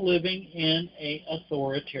 We are living in an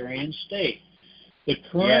authoritarian state. The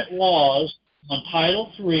current laws on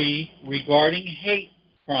Title III regarding hate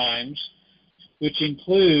crimes, which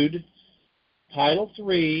include Title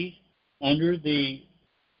III under the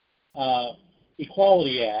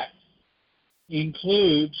Equality Act,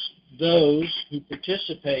 includes those who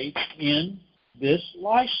participate in this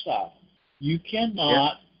lifestyle. You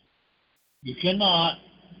cannot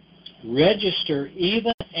register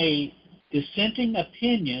even a dissenting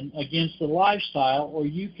opinion against the lifestyle, or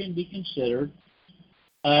you can be considered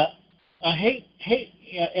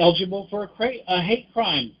eligible for a hate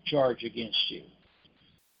crime charge against you.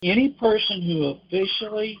 Any person who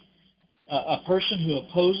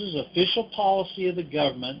opposes official policy of the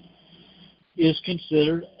government is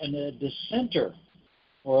considered a dissenter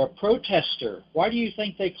or a protester. Why do you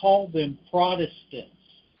think they call them Protestants?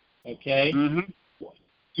 Okay. Mm-hmm.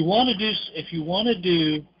 If you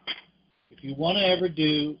want to ever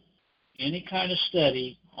do any kind of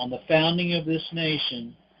study on the founding of this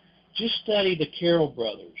nation, just study the Carroll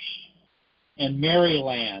brothers and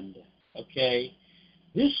Maryland. Okay,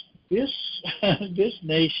 this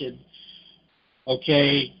nation,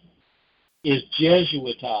 okay, is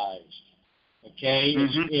Jesuitized. Okay,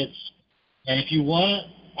 it's and if you want,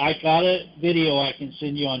 I got a video I can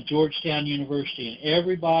send you on Georgetown University, and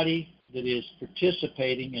everybody that is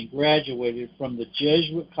participating and graduated from the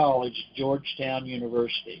Jesuit College, Georgetown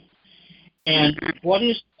University. And what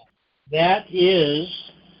is that? Is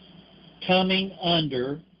coming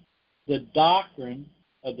under the doctrine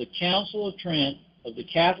of the Council of Trent of the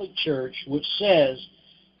Catholic Church, which says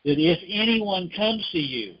that if anyone comes to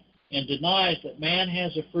you and denies that man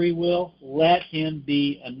has a free will, let him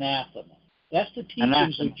be anathema. That's the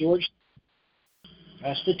teachings of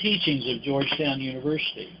Georgetown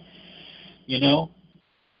University. You know,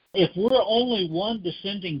 if we're only one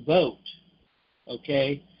dissenting vote,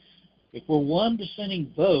 okay, if we're one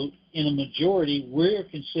dissenting vote in a majority, we're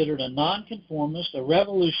considered a nonconformist, a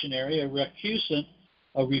revolutionary, a recusant,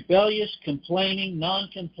 a rebellious, complaining,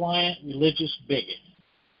 non-compliant, religious bigot.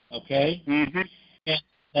 Okay? Mm-hmm. And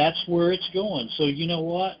that's where it's going. So you know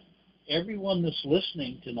what? Everyone that's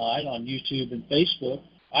listening tonight on YouTube and Facebook,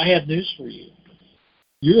 I have news for you.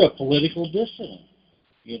 You're a political dissident.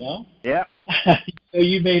 you know? Yeah. So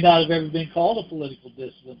you may not have ever been called a political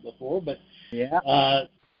dissident before, but Yeah.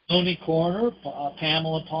 Tony Corner,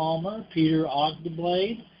 Pamela Palmer, Peter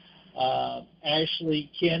Ogdenblade,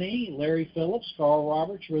 Ashley Kinney, Larry Phillips, Carl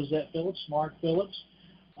Roberts, Rosette Phillips, Mark Phillips,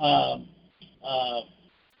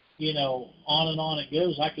 you know, on and on it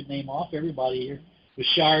goes. I could name off everybody here.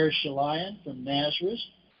 Bashir Shalayan from Nazareth.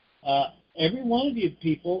 Every one of you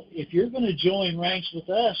people, if you're going to join ranks with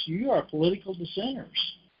us, you are political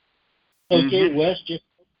dissenters. Okay, West,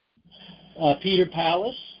 Peter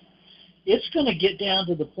Pallas. It's going to get down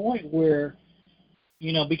to the point where,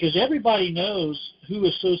 you know, because everybody knows who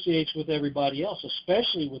associates with everybody else,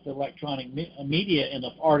 especially with electronic media and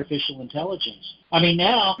the artificial intelligence. I mean,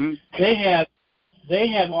 now they have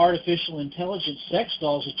artificial intelligence sex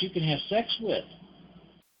dolls that you can have sex with.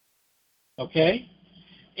 Okay,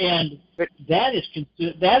 and that is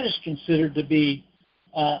considered to be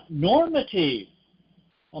normative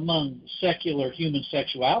among secular human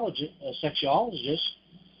sexuologists.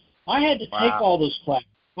 I had to take all those classes.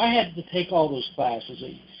 I had to take all those classes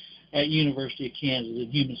at University of Kansas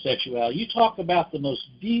in human sexuality. You talk about the most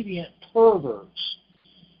deviant perverts.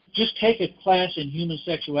 Just take a class in human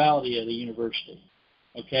sexuality at a university.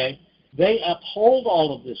 Okay, they uphold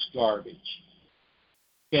all of this garbage.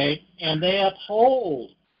 Okay, and they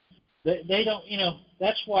uphold. They don't. You know,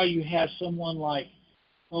 that's why you have someone like,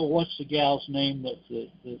 oh, what's the gal's name? That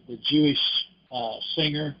the Jewish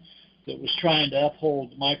singer that was trying to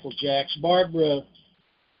uphold Michael Jackson, Barbara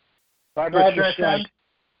Streisand.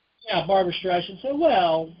 Yeah, Barbara Streisand said,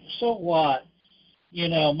 well, so what? You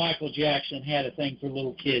know, Michael Jackson had a thing for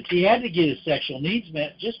little kids. He had to get his sexual needs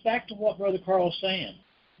met. Just back to what Brother Carl was saying.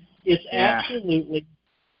 It's absolutely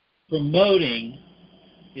promoting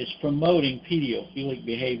pedophilic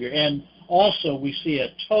behavior, and also we see a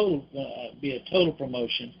total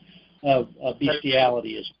promotion of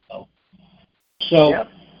bestiality as well. So,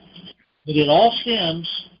 but it all stems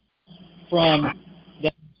from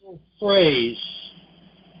that phrase,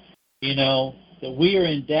 you know, that we are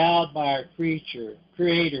endowed by our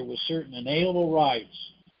Creator with certain inalienable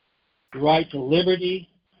rights, the right to liberty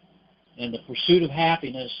and the pursuit of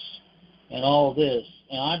happiness and all of this.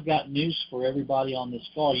 And I've got news for everybody on this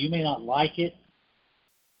call. You may not like it.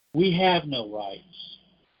 We have no rights.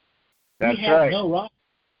 That's we have right. no rights.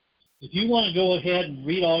 If you want to go ahead and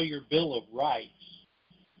read all your Bill of Rights,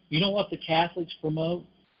 you know what the Catholics promote?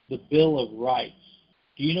 The Bill of Rights.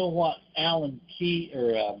 Do you know what Alan Keyes,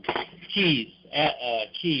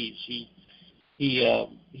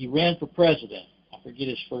 he ran for president. I forget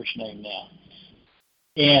his first name now.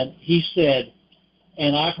 And he said,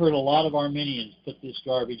 and I've heard a lot of Arminians put this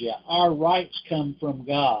garbage out, our rights come from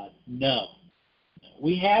God. No.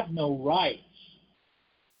 We have no rights.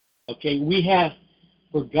 Okay, we have,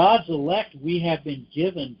 for God's elect, we have been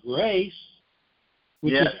given grace,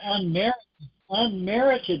 which is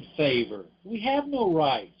unmerited favor. We have no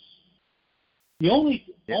rights. The only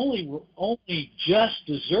just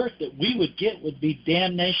desert that we would get would be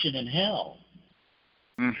damnation in hell.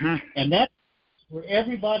 And that's for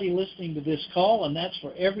everybody listening to this call, and that's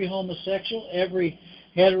for every homosexual, every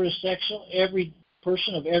heterosexual, every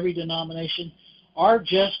person of every denomination. Our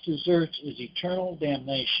just desert is eternal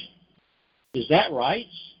damnation. Is that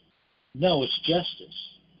rights? No, it's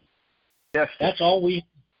justice. That's all we.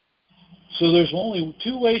 So there's only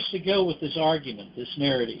two ways to go with this argument, this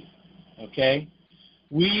narrative. Okay,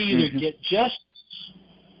 we either get justice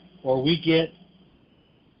or we get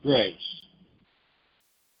grace.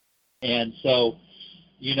 And so,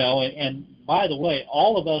 you know, and by the way,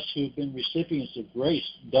 all of us who have been recipients of grace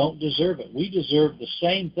don't deserve it. We deserve the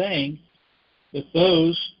same thing that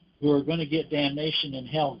those who are going to get damnation in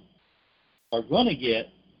hell are going to get,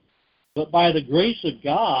 but by the grace of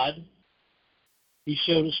God, He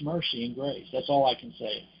showed us mercy and grace. That's all I can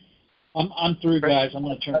say. I'm through, guys. I'm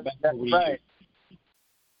going to turn it back over to you.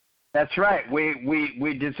 That's right.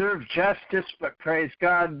 We deserve justice, but praise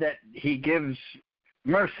God that He gives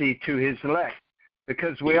mercy to His elect,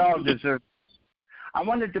 because we all deserve. I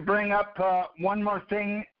wanted to bring up one more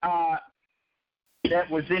thing that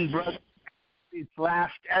was in Brother His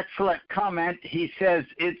last excellent comment. He says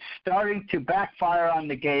it's starting to backfire on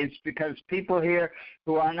the gays because people here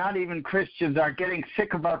who are not even Christians are getting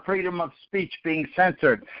sick of our freedom of speech being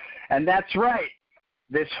censored. And that's right.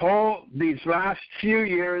 These last few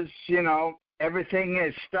years, you know, everything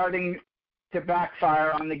is starting to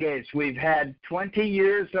backfire on the gays. We've had 20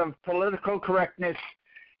 years of political correctness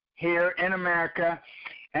here in America,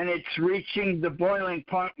 and it's reaching the boiling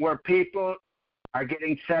point where people are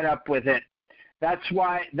getting fed up with it. That's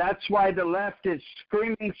why the left is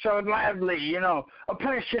screaming so loudly, you know,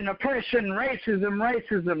 oppression,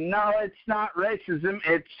 racism. No, it's not racism.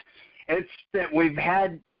 It's that we've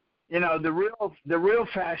had, you know, the real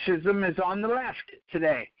fascism is on the left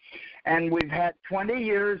today. And we've had 20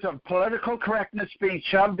 years of political correctness being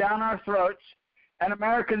shoved down our throats, and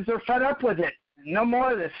Americans are fed up with it. No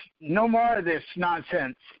more of this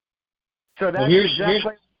nonsense. So that's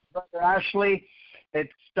exactly, Brother Ashley,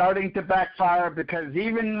 it's starting to backfire because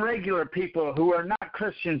even regular people who are not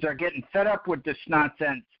Christians are getting fed up with this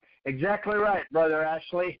nonsense. Exactly right, Brother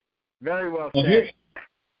Ashley. Very well said.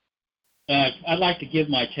 I'd like to give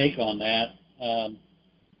my take on that.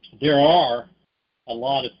 There are a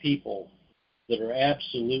lot of people that are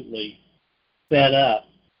absolutely fed up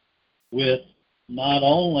with not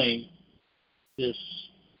only this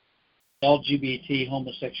LGBT,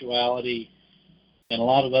 homosexuality, and a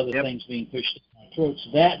lot of other things being pushed down our throats.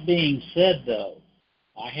 That being said, though,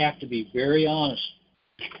 I have to be very honest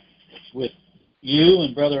with you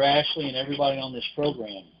and Brother Ashley and everybody on this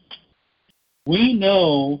program. We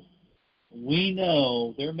know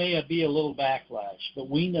there may be a little backlash, but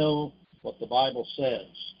we know what the Bible says.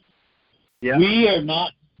 Yeah.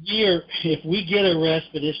 If we get a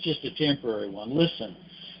respite, it's just a temporary one. Listen,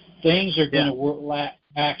 things are going to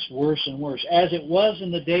wax worse and worse. As it was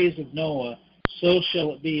in the days of Noah, so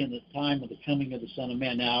shall it be in the time of the coming of the Son of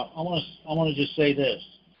Man. Now, I want to just say this.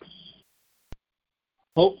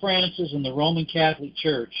 Pope Francis and the Roman Catholic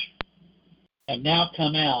Church have now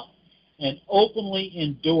come out and openly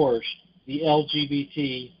endorsed the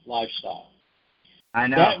LGBT lifestyle. I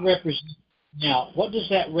know. Now, what does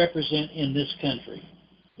that represent in this country?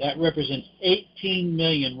 That represents 18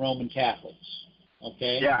 million Roman Catholics.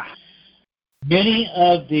 Okay? Yeah. Many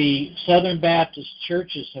of the Southern Baptist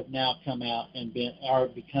churches have now come out and are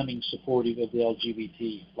becoming supportive of the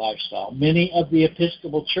LGBT lifestyle. Many of the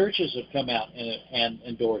Episcopal churches have come out and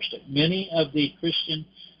endorsed it. Many of the Christian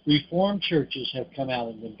Reformed churches have come out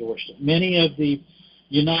and endorsed it. Many of the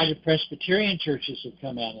United Presbyterian churches have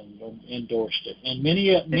come out and endorsed it. And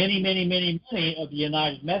many of the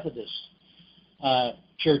United Methodist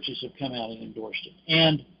churches have come out and endorsed it.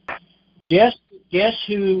 And guess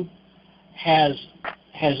who has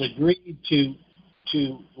agreed to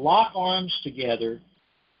lock arms together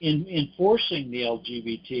in enforcing the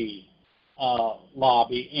LGBT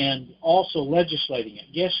lobby and also legislating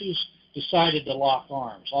it? Guess who's decided to lock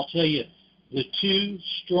arms? I'll tell you, the two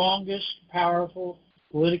strongest, powerful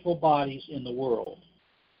political bodies in the world,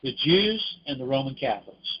 the Jews and the Roman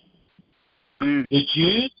Catholics. The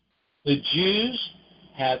Jews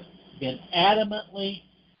have been adamantly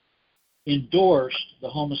endorsed the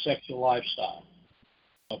homosexual lifestyle.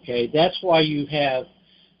 Okay, that's why you have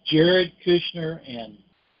Jared Kushner and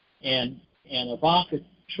Ivanka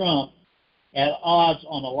Trump at odds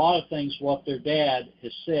on a lot of things what their dad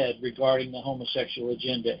has said regarding the homosexual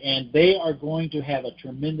agenda, and they are going to have a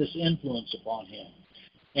tremendous influence upon him.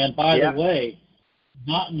 And by the way,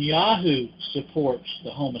 Netanyahu supports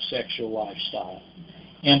the homosexual lifestyle.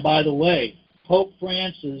 And by the way, Pope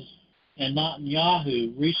Francis and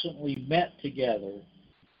Netanyahu recently met together,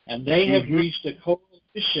 and they have reached a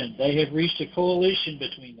coalition. They have reached a coalition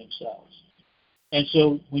between themselves. And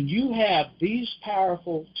so when you have these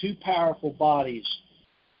two powerful bodies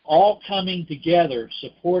all coming together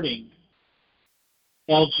supporting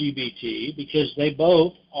LGBT, because they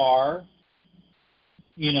both are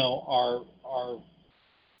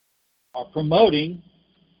promoting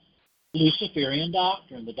Luciferian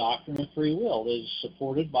doctrine, the doctrine of free will, that is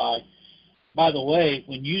supported by the way,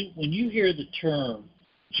 when you hear the term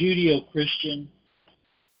Judeo-Christian,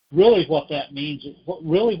 really what that means, what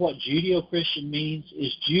Judeo-Christian means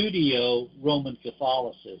is Judeo-Roman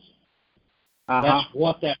Catholicism. That's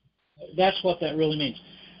what that really means.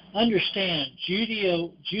 Understand,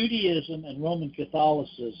 Judaism and Roman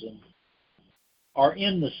Catholicism are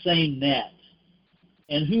in the same net.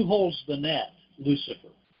 And who holds the net? Lucifer.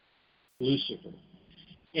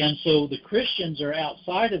 And so the Christians are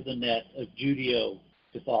outside of the net of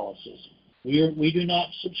Judeo-Catholicism. We do not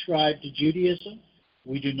subscribe to Judaism.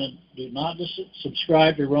 We do not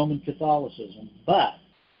subscribe to Roman Catholicism. But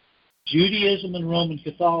Judaism and Roman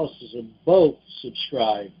Catholicism both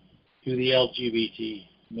subscribe to the LGBT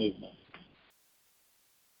movement.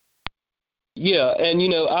 Yeah, and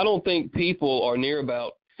I don't think people are near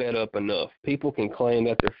about fed up enough. People can claim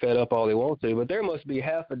that they're fed up all they want to, but there must be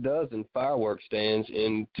half a dozen fireworks stands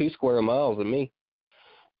in 2 square miles of me.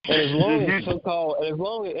 And as long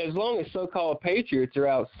as so-called patriots are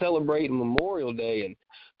out celebrating Memorial Day and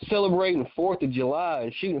celebrating 4th of July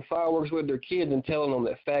and shooting fireworks with their kids and telling them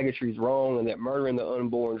that faggotry is wrong and that murdering the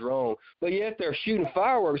unborn is wrong. But yet they're shooting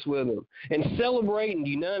fireworks with them and celebrating the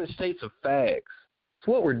United States of fags. It's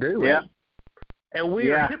what we're doing. Yeah. And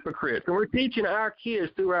we are hypocrites. And we're teaching our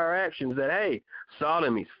kids through our actions that, hey,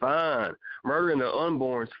 sodomy's fine. Murdering the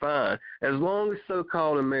unborn's fine. As long as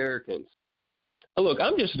so-called Americans. Look,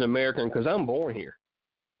 I'm just an American because I'm born here.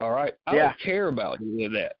 All right? I don't care about any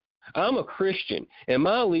of that. I'm a Christian, and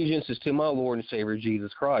my allegiance is to my Lord and Savior,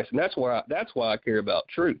 Jesus Christ. And that's why I care about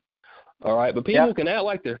truth. All right? But people can act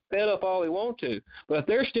like they're fed up all they want to. But if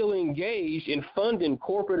they're still engaged in funding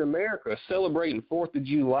corporate America, celebrating 4th of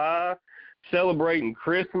July, celebrating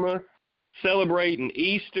Christmas, celebrating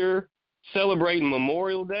Easter, celebrating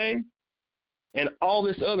Memorial Day, and all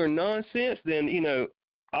this other nonsense, then, you know,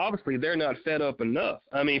 obviously they're not fed up enough.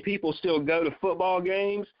 I mean, people still go to football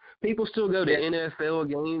games. People still go to NFL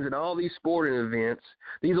games and all these sporting events,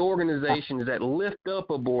 these organizations that lift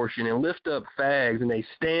up abortion and lift up fags, and they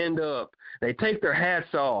stand up, they take their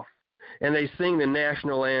hats off, and they sing the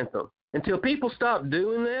national anthem. Until people stop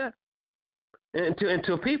doing that,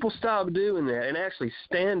 until people stop doing that and actually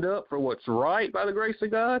stand up for what's right by the grace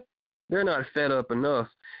of God, they're not fed up enough.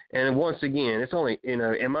 And once again, it's only, you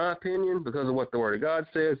know, in my opinion, because of what the Word of God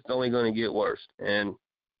says, it's only going to get worse. And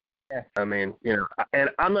I mean, you know, and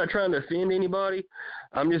I'm not trying to offend anybody.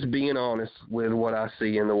 I'm just being honest with what I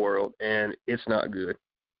see in the world, and it's not good.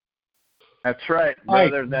 That's right,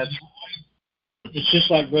 brother. It's just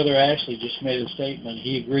like Brother Ashley just made a statement.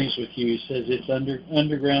 He agrees with you. He says it's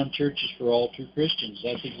underground churches for all true Christians.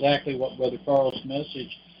 That's exactly what Brother Carl's message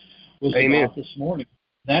was about this morning.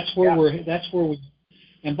 That's where we.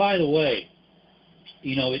 And by the way,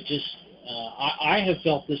 you know, it just I have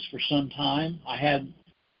felt this for some time. I hadn't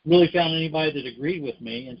really found anybody that agreed with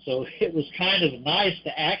me, and so it was kind of nice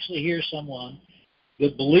to actually hear someone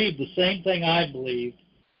that believed the same thing I believed.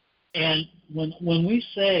 And when we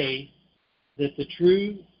say that the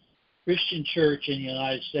true Christian church in the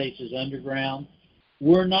United States is underground,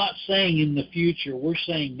 we're not saying in the future. We're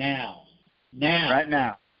saying now. Right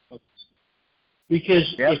now.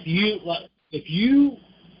 Because if you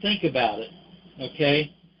think about it,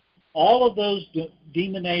 okay, all of those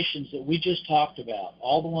denominations that we just talked about,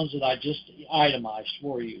 all the ones that I just itemized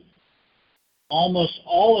for you, almost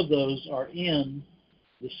all of those are in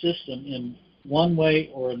the system in one way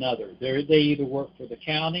or another. They either work for the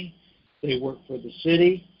county, they work for the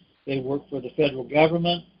city, they work for the federal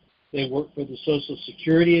government, they work for the Social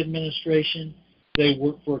Security Administration, they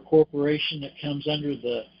work for a corporation that comes under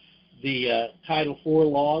the Title IV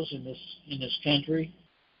laws in this country.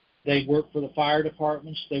 They work for the fire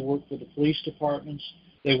departments. They work for the police departments.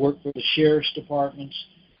 They work for the sheriff's departments.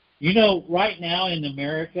 You know, right now in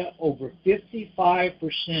America, over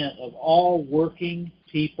 55% of all working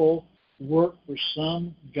people work for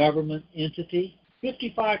some government entity.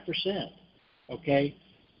 55%. Okay.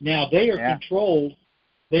 Now they are controlled.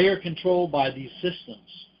 They are controlled by these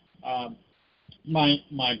systems. My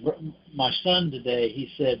son today,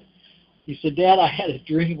 he said, Dad, I had a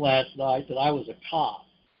dream last night that I was a cop.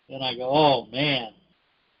 And I go, oh, man.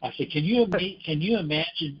 I said, can you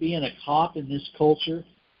imagine being a cop in this culture?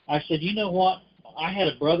 I said, you know what? I had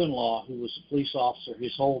a brother-in-law who was a police officer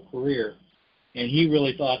his whole career, and he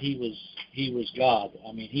really thought he was God.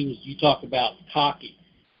 I mean, you talk about cocky.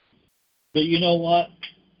 But you know what?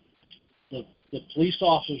 The police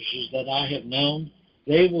officers that I have known,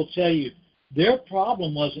 they will tell you their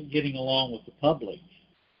problem wasn't getting along with the public.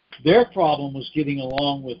 Their problem was getting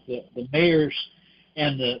along with the mayors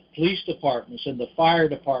and the police departments and the fire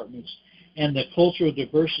departments and the cultural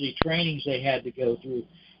diversity trainings they had to go through.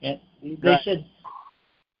 And they said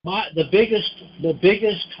the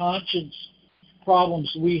biggest conscience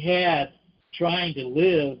problems we had trying to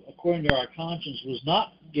live according to our conscience was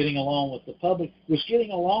not getting along with the public, was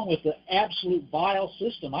getting along with the absolute vile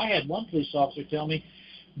system. I had one police officer tell me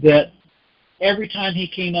that every time he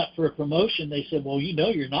came up for a promotion, they said, well, you know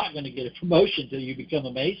you're not going to get a promotion until you become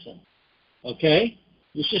a Mason. Okay?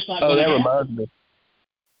 It's just not going to happen. Oh, that reminds me.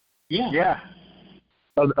 Yeah. Yeah.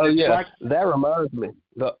 Oh yeah, that reminds me.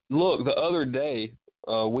 The other day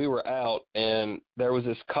we were out, and there was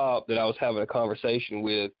this cop that I was having a conversation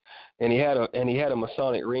with, and he had a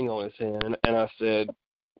Masonic ring on his hand, and I said,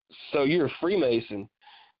 so you're a Freemason?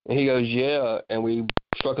 And he goes, yeah, and we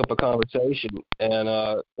struck up a conversation, and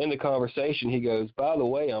in the conversation he goes, by the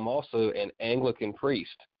way, I'm also an Anglican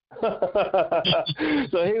priest.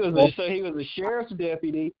 So he was a sheriff's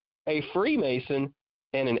deputy, a Freemason,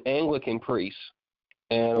 and an Anglican priest.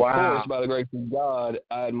 And of course, by the grace of God,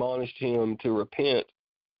 I admonished him to repent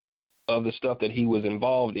of the stuff that he was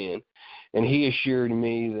involved in. and he assured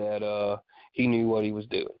me that he knew what he was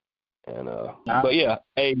doing. And but yeah,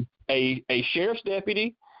 a sheriff's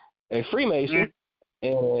deputy, a Freemason,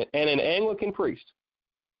 and an Anglican priest.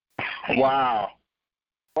 Wow,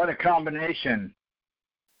 what a combination!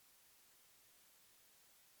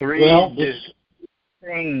 Three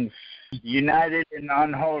things united in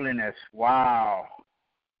unholiness. Wow.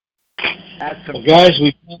 Well, guys,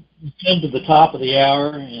 we've come to the top of the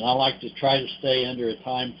hour, and I like to try to stay under a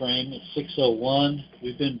time frame. It's 6:01.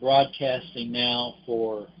 We've been broadcasting now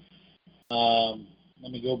for,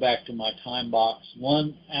 let me go back to my time box,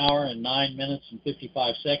 1 hour and 9 minutes and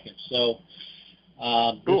 55 seconds. So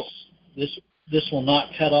cool. This will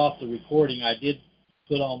not cut off the recording. I did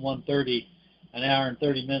put on 1:30, an hour and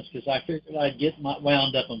 30 minutes, because I figured I'd get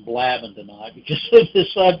wound up and blabbing tonight because of the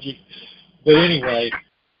subject. But anyway.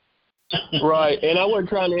 Right, and I wasn't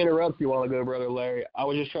trying to interrupt you a while ago, Brother Larry. I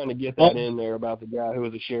was just trying to get that in there about the guy who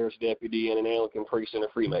was a sheriff's deputy and an Anglican priest and a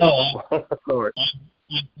Freemason. Sorry.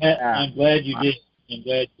 I'm glad you did. I'm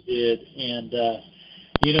glad you did. And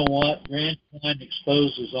you know what? Grand Time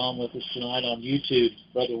Exposed is on with us tonight on YouTube,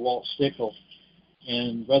 Brother Walt Stickle.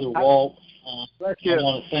 And Brother Walt, I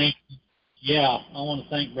want to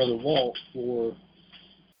thank Brother Walt for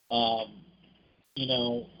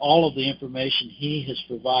all of the information he has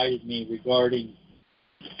provided me regarding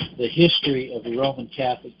the history of the Roman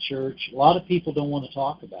Catholic Church. A lot of people don't want to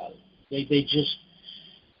talk about it.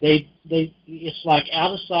 It's like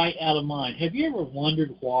out of sight, out of mind. Have you ever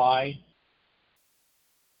wondered why?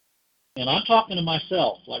 And I'm talking to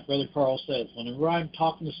myself, like Brother Carl says. Whenever I'm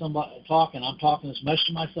talking to somebody, I'm talking as much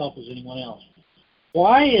to myself as anyone else.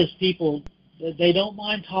 Why is people, they don't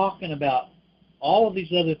mind talking about all of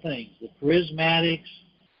these other things, the charismatics,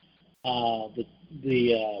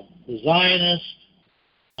 the Zionists,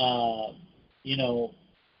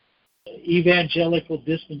 evangelical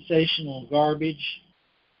dispensational garbage,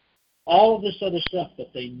 all of this other stuff,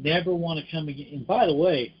 but they never want to come again. And by the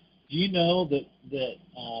way, do you know that the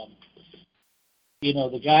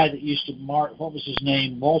guy that used to what was his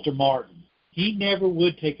name, Walter Martin, he never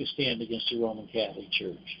would take a stand against the Roman Catholic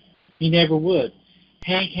Church. He never would.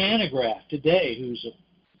 Hank Hanegraaff today, who's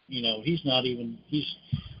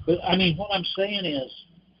but I mean, what I'm saying is,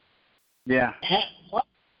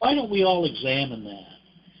 why don't we all examine that?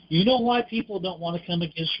 You know why people don't want to come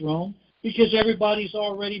against Rome? Because everybody's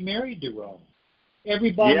already married to Rome.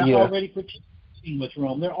 Everybody's already participating with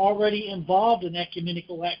Rome. They're already involved in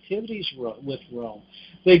ecumenical activities with Rome.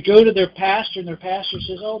 They go to their pastor, and their pastor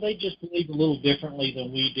says, oh, they just believe a little differently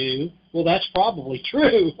than we do. Well, that's probably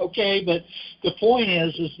true, okay? But the point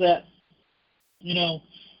is that,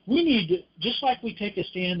 we need to, just like we take a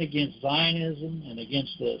stand against Zionism and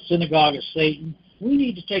against the synagogue of Satan, we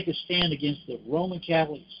need to take a stand against the Roman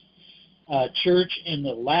Catholic Church and the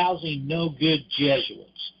lousy, no-good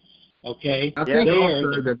Jesuits. Okay? I think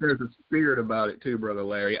also that there's a spirit about it too, Brother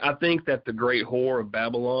Larry. I think that the great whore of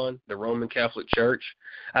Babylon, the Roman Catholic Church,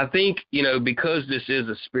 I think, because this is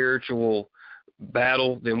a spiritual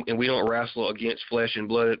battle, and we don't wrestle against flesh and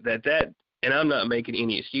blood, and I'm not making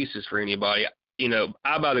any excuses for anybody.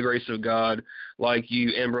 I, by the grace of God, like you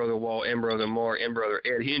and Brother Walt and Brother Mark and Brother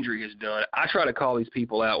Ed Hendry has done, I try to call these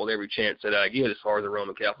people out with every chance that I get as far as the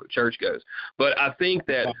Roman Catholic Church goes. But I think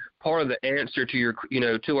that part of the answer to your,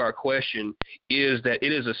 to our question is that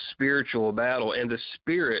it is a spiritual battle, and the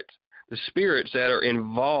spirits that are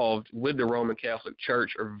involved with the Roman Catholic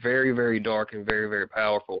Church are very, very dark and very, very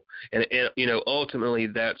powerful. And ultimately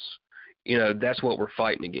that's what we're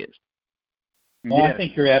fighting against. Well, I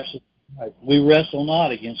think you're absolutely right. We wrestle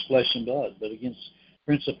not against flesh and blood, but against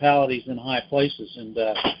principalities in high places. And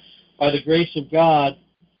by the grace of God,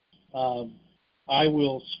 I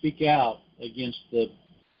will speak out against the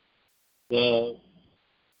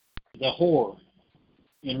whore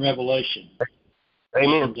in Revelation.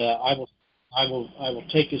 Amen. And I will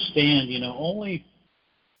take a stand. Only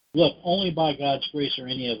by God's grace are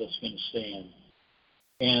any of us going to stand.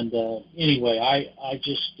 And anyway, I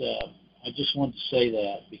just wanted to say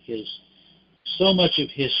that because so much of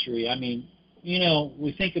history, I mean,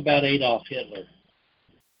 we think about Adolf Hitler.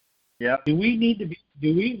 Yeah. Do we need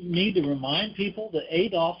to remind people that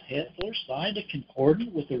Adolf Hitler signed a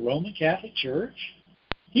concordant with the Roman Catholic Church?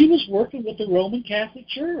 He was working with the Roman Catholic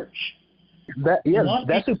Church.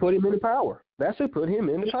 That's who put him into power.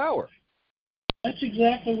 That's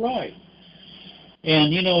exactly right.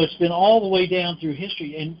 And, it's been all the way down through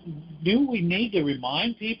history. And do we need to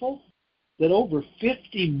remind people that over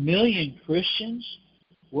 50 million Christians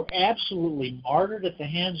were absolutely martyred at the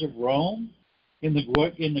hands of Rome in the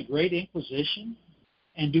Great Inquisition?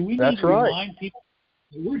 And do we need to remind people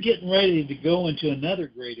We're getting ready to go into another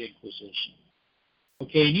Great Inquisition.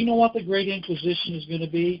 Okay, and you know what the Great Inquisition is going to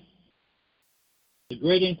be? The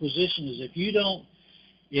Great Inquisition is if you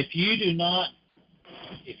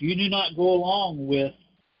do not go along with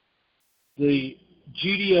the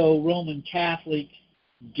Judeo-Roman Catholic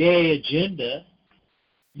gay agenda,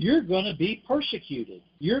 you're going to be persecuted.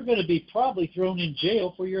 You're going to be probably thrown in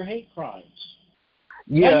jail for your hate crimes.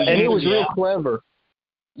 Yeah, and it was real clever.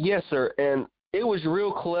 Yes, sir, and it was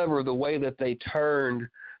real clever the way that they turned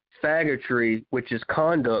faggotry, which is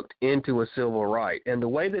conduct, into a civil right. And the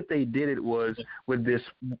way that they did it was with this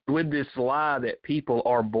lie that people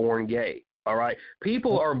are born gay. All right?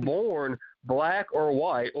 People are born black or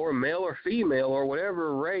white or male or female or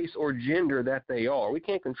whatever race or gender that they are. We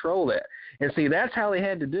can't control that. And see, that's how they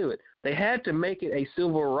had to do it. They had to make it a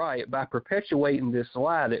civil right by perpetuating this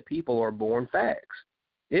lie that people are born fags.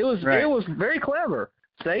 It was very clever.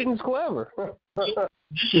 Satan's clever.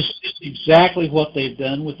 This is exactly what they've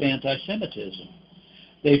done with anti-Semitism.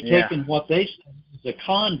 They've taken what they say is the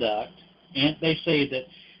conduct, and they say that,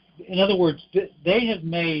 in other words, they have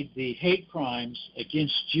made the hate crimes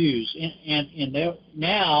against Jews, and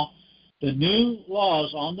now the new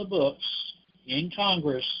laws on the books in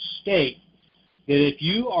Congress state that if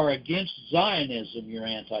you are against Zionism, you're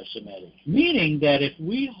anti-Semitic, meaning that if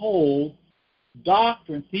we hold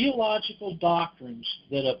theological doctrines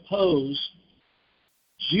that oppose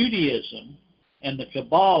Judaism and the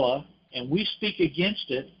Kabbalah, and we speak against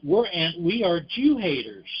it, we are Jew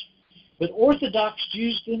haters. But Orthodox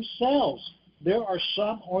Jews themselves, there are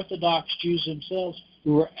some Orthodox Jews themselves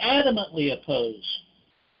who are adamantly opposed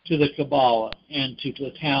to the Kabbalah and to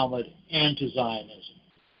the Talmud and to Zionism.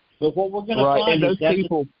 But what we're going to find is that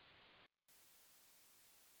people.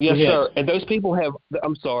 Yes, sir. And those people have.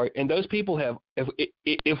 I'm sorry. And those people have.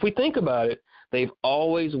 If we think about it, they've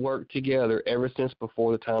always worked together ever since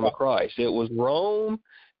before the time of Christ. It was Rome,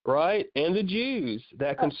 right, and the Jews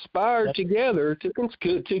that conspired together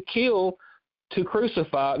to kill, to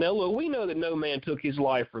crucify. Now, look, we know that no man took his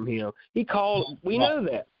life from him. We know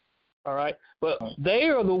that, all right? But they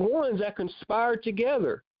are the ones that conspired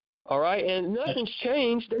together, all right? And nothing's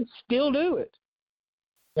changed. They still do it.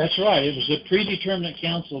 That's right. It was a predeterminate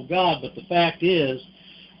counsel of God, but the fact is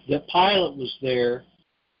that Pilate was there,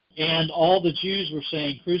 and all the Jews were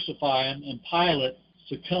saying, crucify him, and Pilate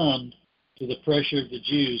succumbed to the pressure of the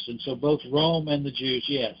Jews. And so both Rome and the Jews,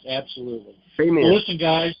 yes, absolutely. Amen. Well, listen,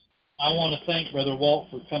 guys, I want to thank Brother Walt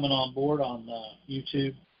for coming on board on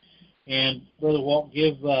YouTube. And, Brother Walt,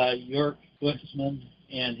 give Jörg Glitzman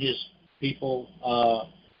and his people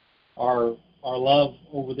our love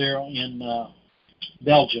over there in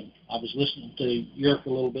Belgium. I was listening to Jörg a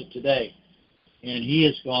little bit today, and he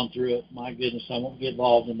has gone through it. My goodness, I won't get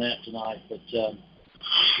involved in that tonight, but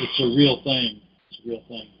it's a real thing. It's a real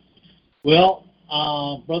thing. Well,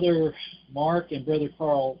 Brother Mark and Brother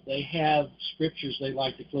Carl, they have scriptures they'd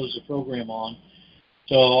like to close the program on.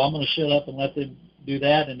 So I'm going to shut up and let them do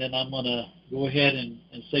that, and then I'm going to go ahead and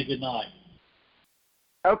say goodnight.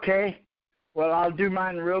 Okay. Well, I'll do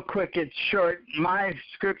mine real quick. It's short. My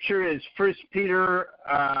scripture is 1 Peter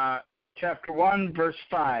chapter 1, verse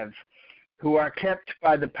 5, who are kept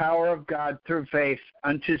by the power of God through faith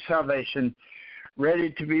unto salvation,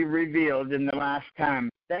 ready to be revealed in the last time.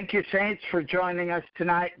 Thank you, saints, for joining us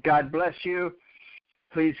tonight. God bless you.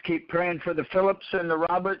 Please keep praying for the Phillips and the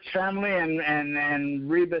Roberts family and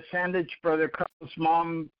Reba Sandage, Brother Carl's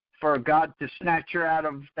mom, for God to snatch her out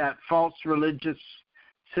of that false religious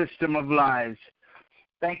system of lies.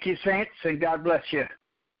 Thank you, saints, and God bless you.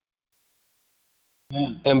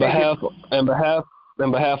 On behalf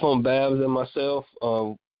on Babs and myself,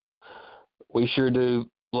 we sure do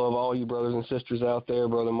love all you brothers and sisters out there,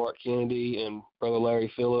 Brother Mark Kennedy and Brother Larry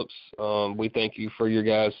Phillips. We thank you for your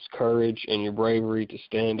guys' courage and your bravery to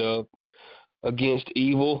stand up against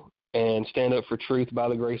evil and stand up for truth by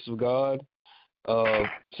the grace of God.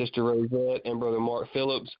 Sister Rosette and Brother Mark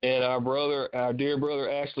Phillips and our dear brother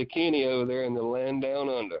Ashley Kenny over there in the land down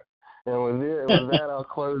under. And with that, I'll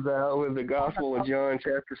close out with the Gospel of John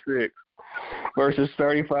chapter 6, verses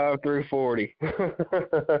 35 through 40.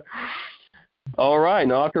 All right,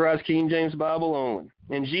 an authorized King James Bible only.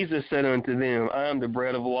 And Jesus said unto them, I am the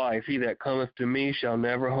bread of life. He that cometh to me shall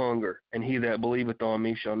never hunger, and he that believeth on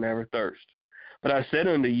me shall never thirst. But I said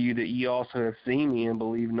unto you that ye also have seen me, and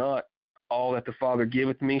believe not. All that the Father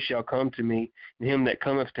giveth me shall come to me, and him that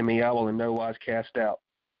cometh to me I will in no wise cast out.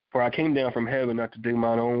 For I came down from heaven not to do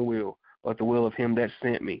mine own will, but the will of him that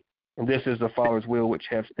sent me. And this is the Father's will which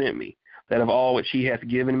hath sent me, that of all which he hath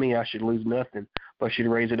given me I should lose nothing, but should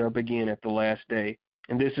raise it up again at the last day.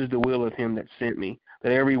 And this is the will of him that sent me,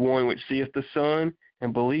 that every one which seeth the Son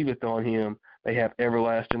and believeth on him, they have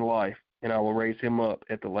everlasting life, and I will raise him up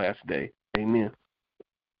at the last day. Amen.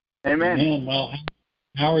 Amen. Amen. Well,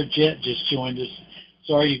 Howard Jett just joined us.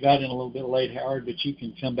 Sorry you got in a little bit late, Howard, but you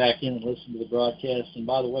can come back in and listen to the broadcast. And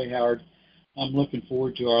by the way, Howard, I'm looking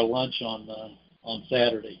forward to our lunch on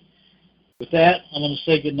Saturday. With that, I'm going to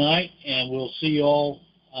say good night, and we'll see you all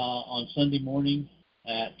on Sunday morning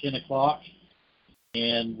at 10 o'clock,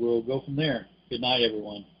 and we'll go from there. Good night,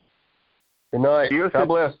 everyone. Good night. God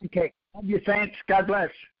bless. Okay. Love you, saints. God bless.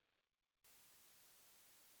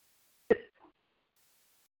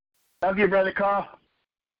 Love you, Brother Carl.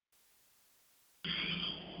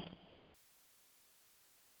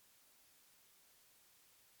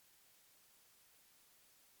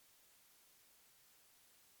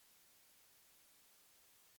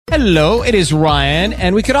 Hello, it is Ryan,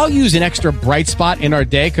 and we could all use an extra bright spot in our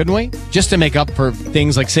day, couldn't we? Just to make up for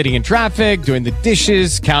things like sitting in traffic, doing the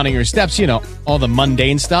dishes, counting your steps, you know, all the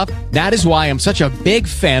mundane stuff. That is why I'm such a big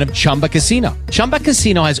fan of Chumba Casino. Chumba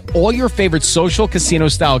Casino has all your favorite social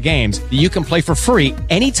casino-style games that you can play for free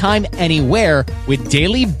anytime, anywhere with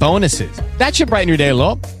daily bonuses. That should brighten your day a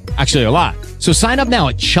little. Actually, a lot. So sign up now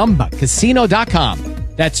at ChumbaCasino.com.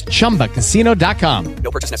 That's ChumbaCasino.com.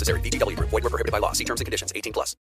 No purchase necessary. VGW Group. Void where prohibited by law. See terms and conditions. 18+.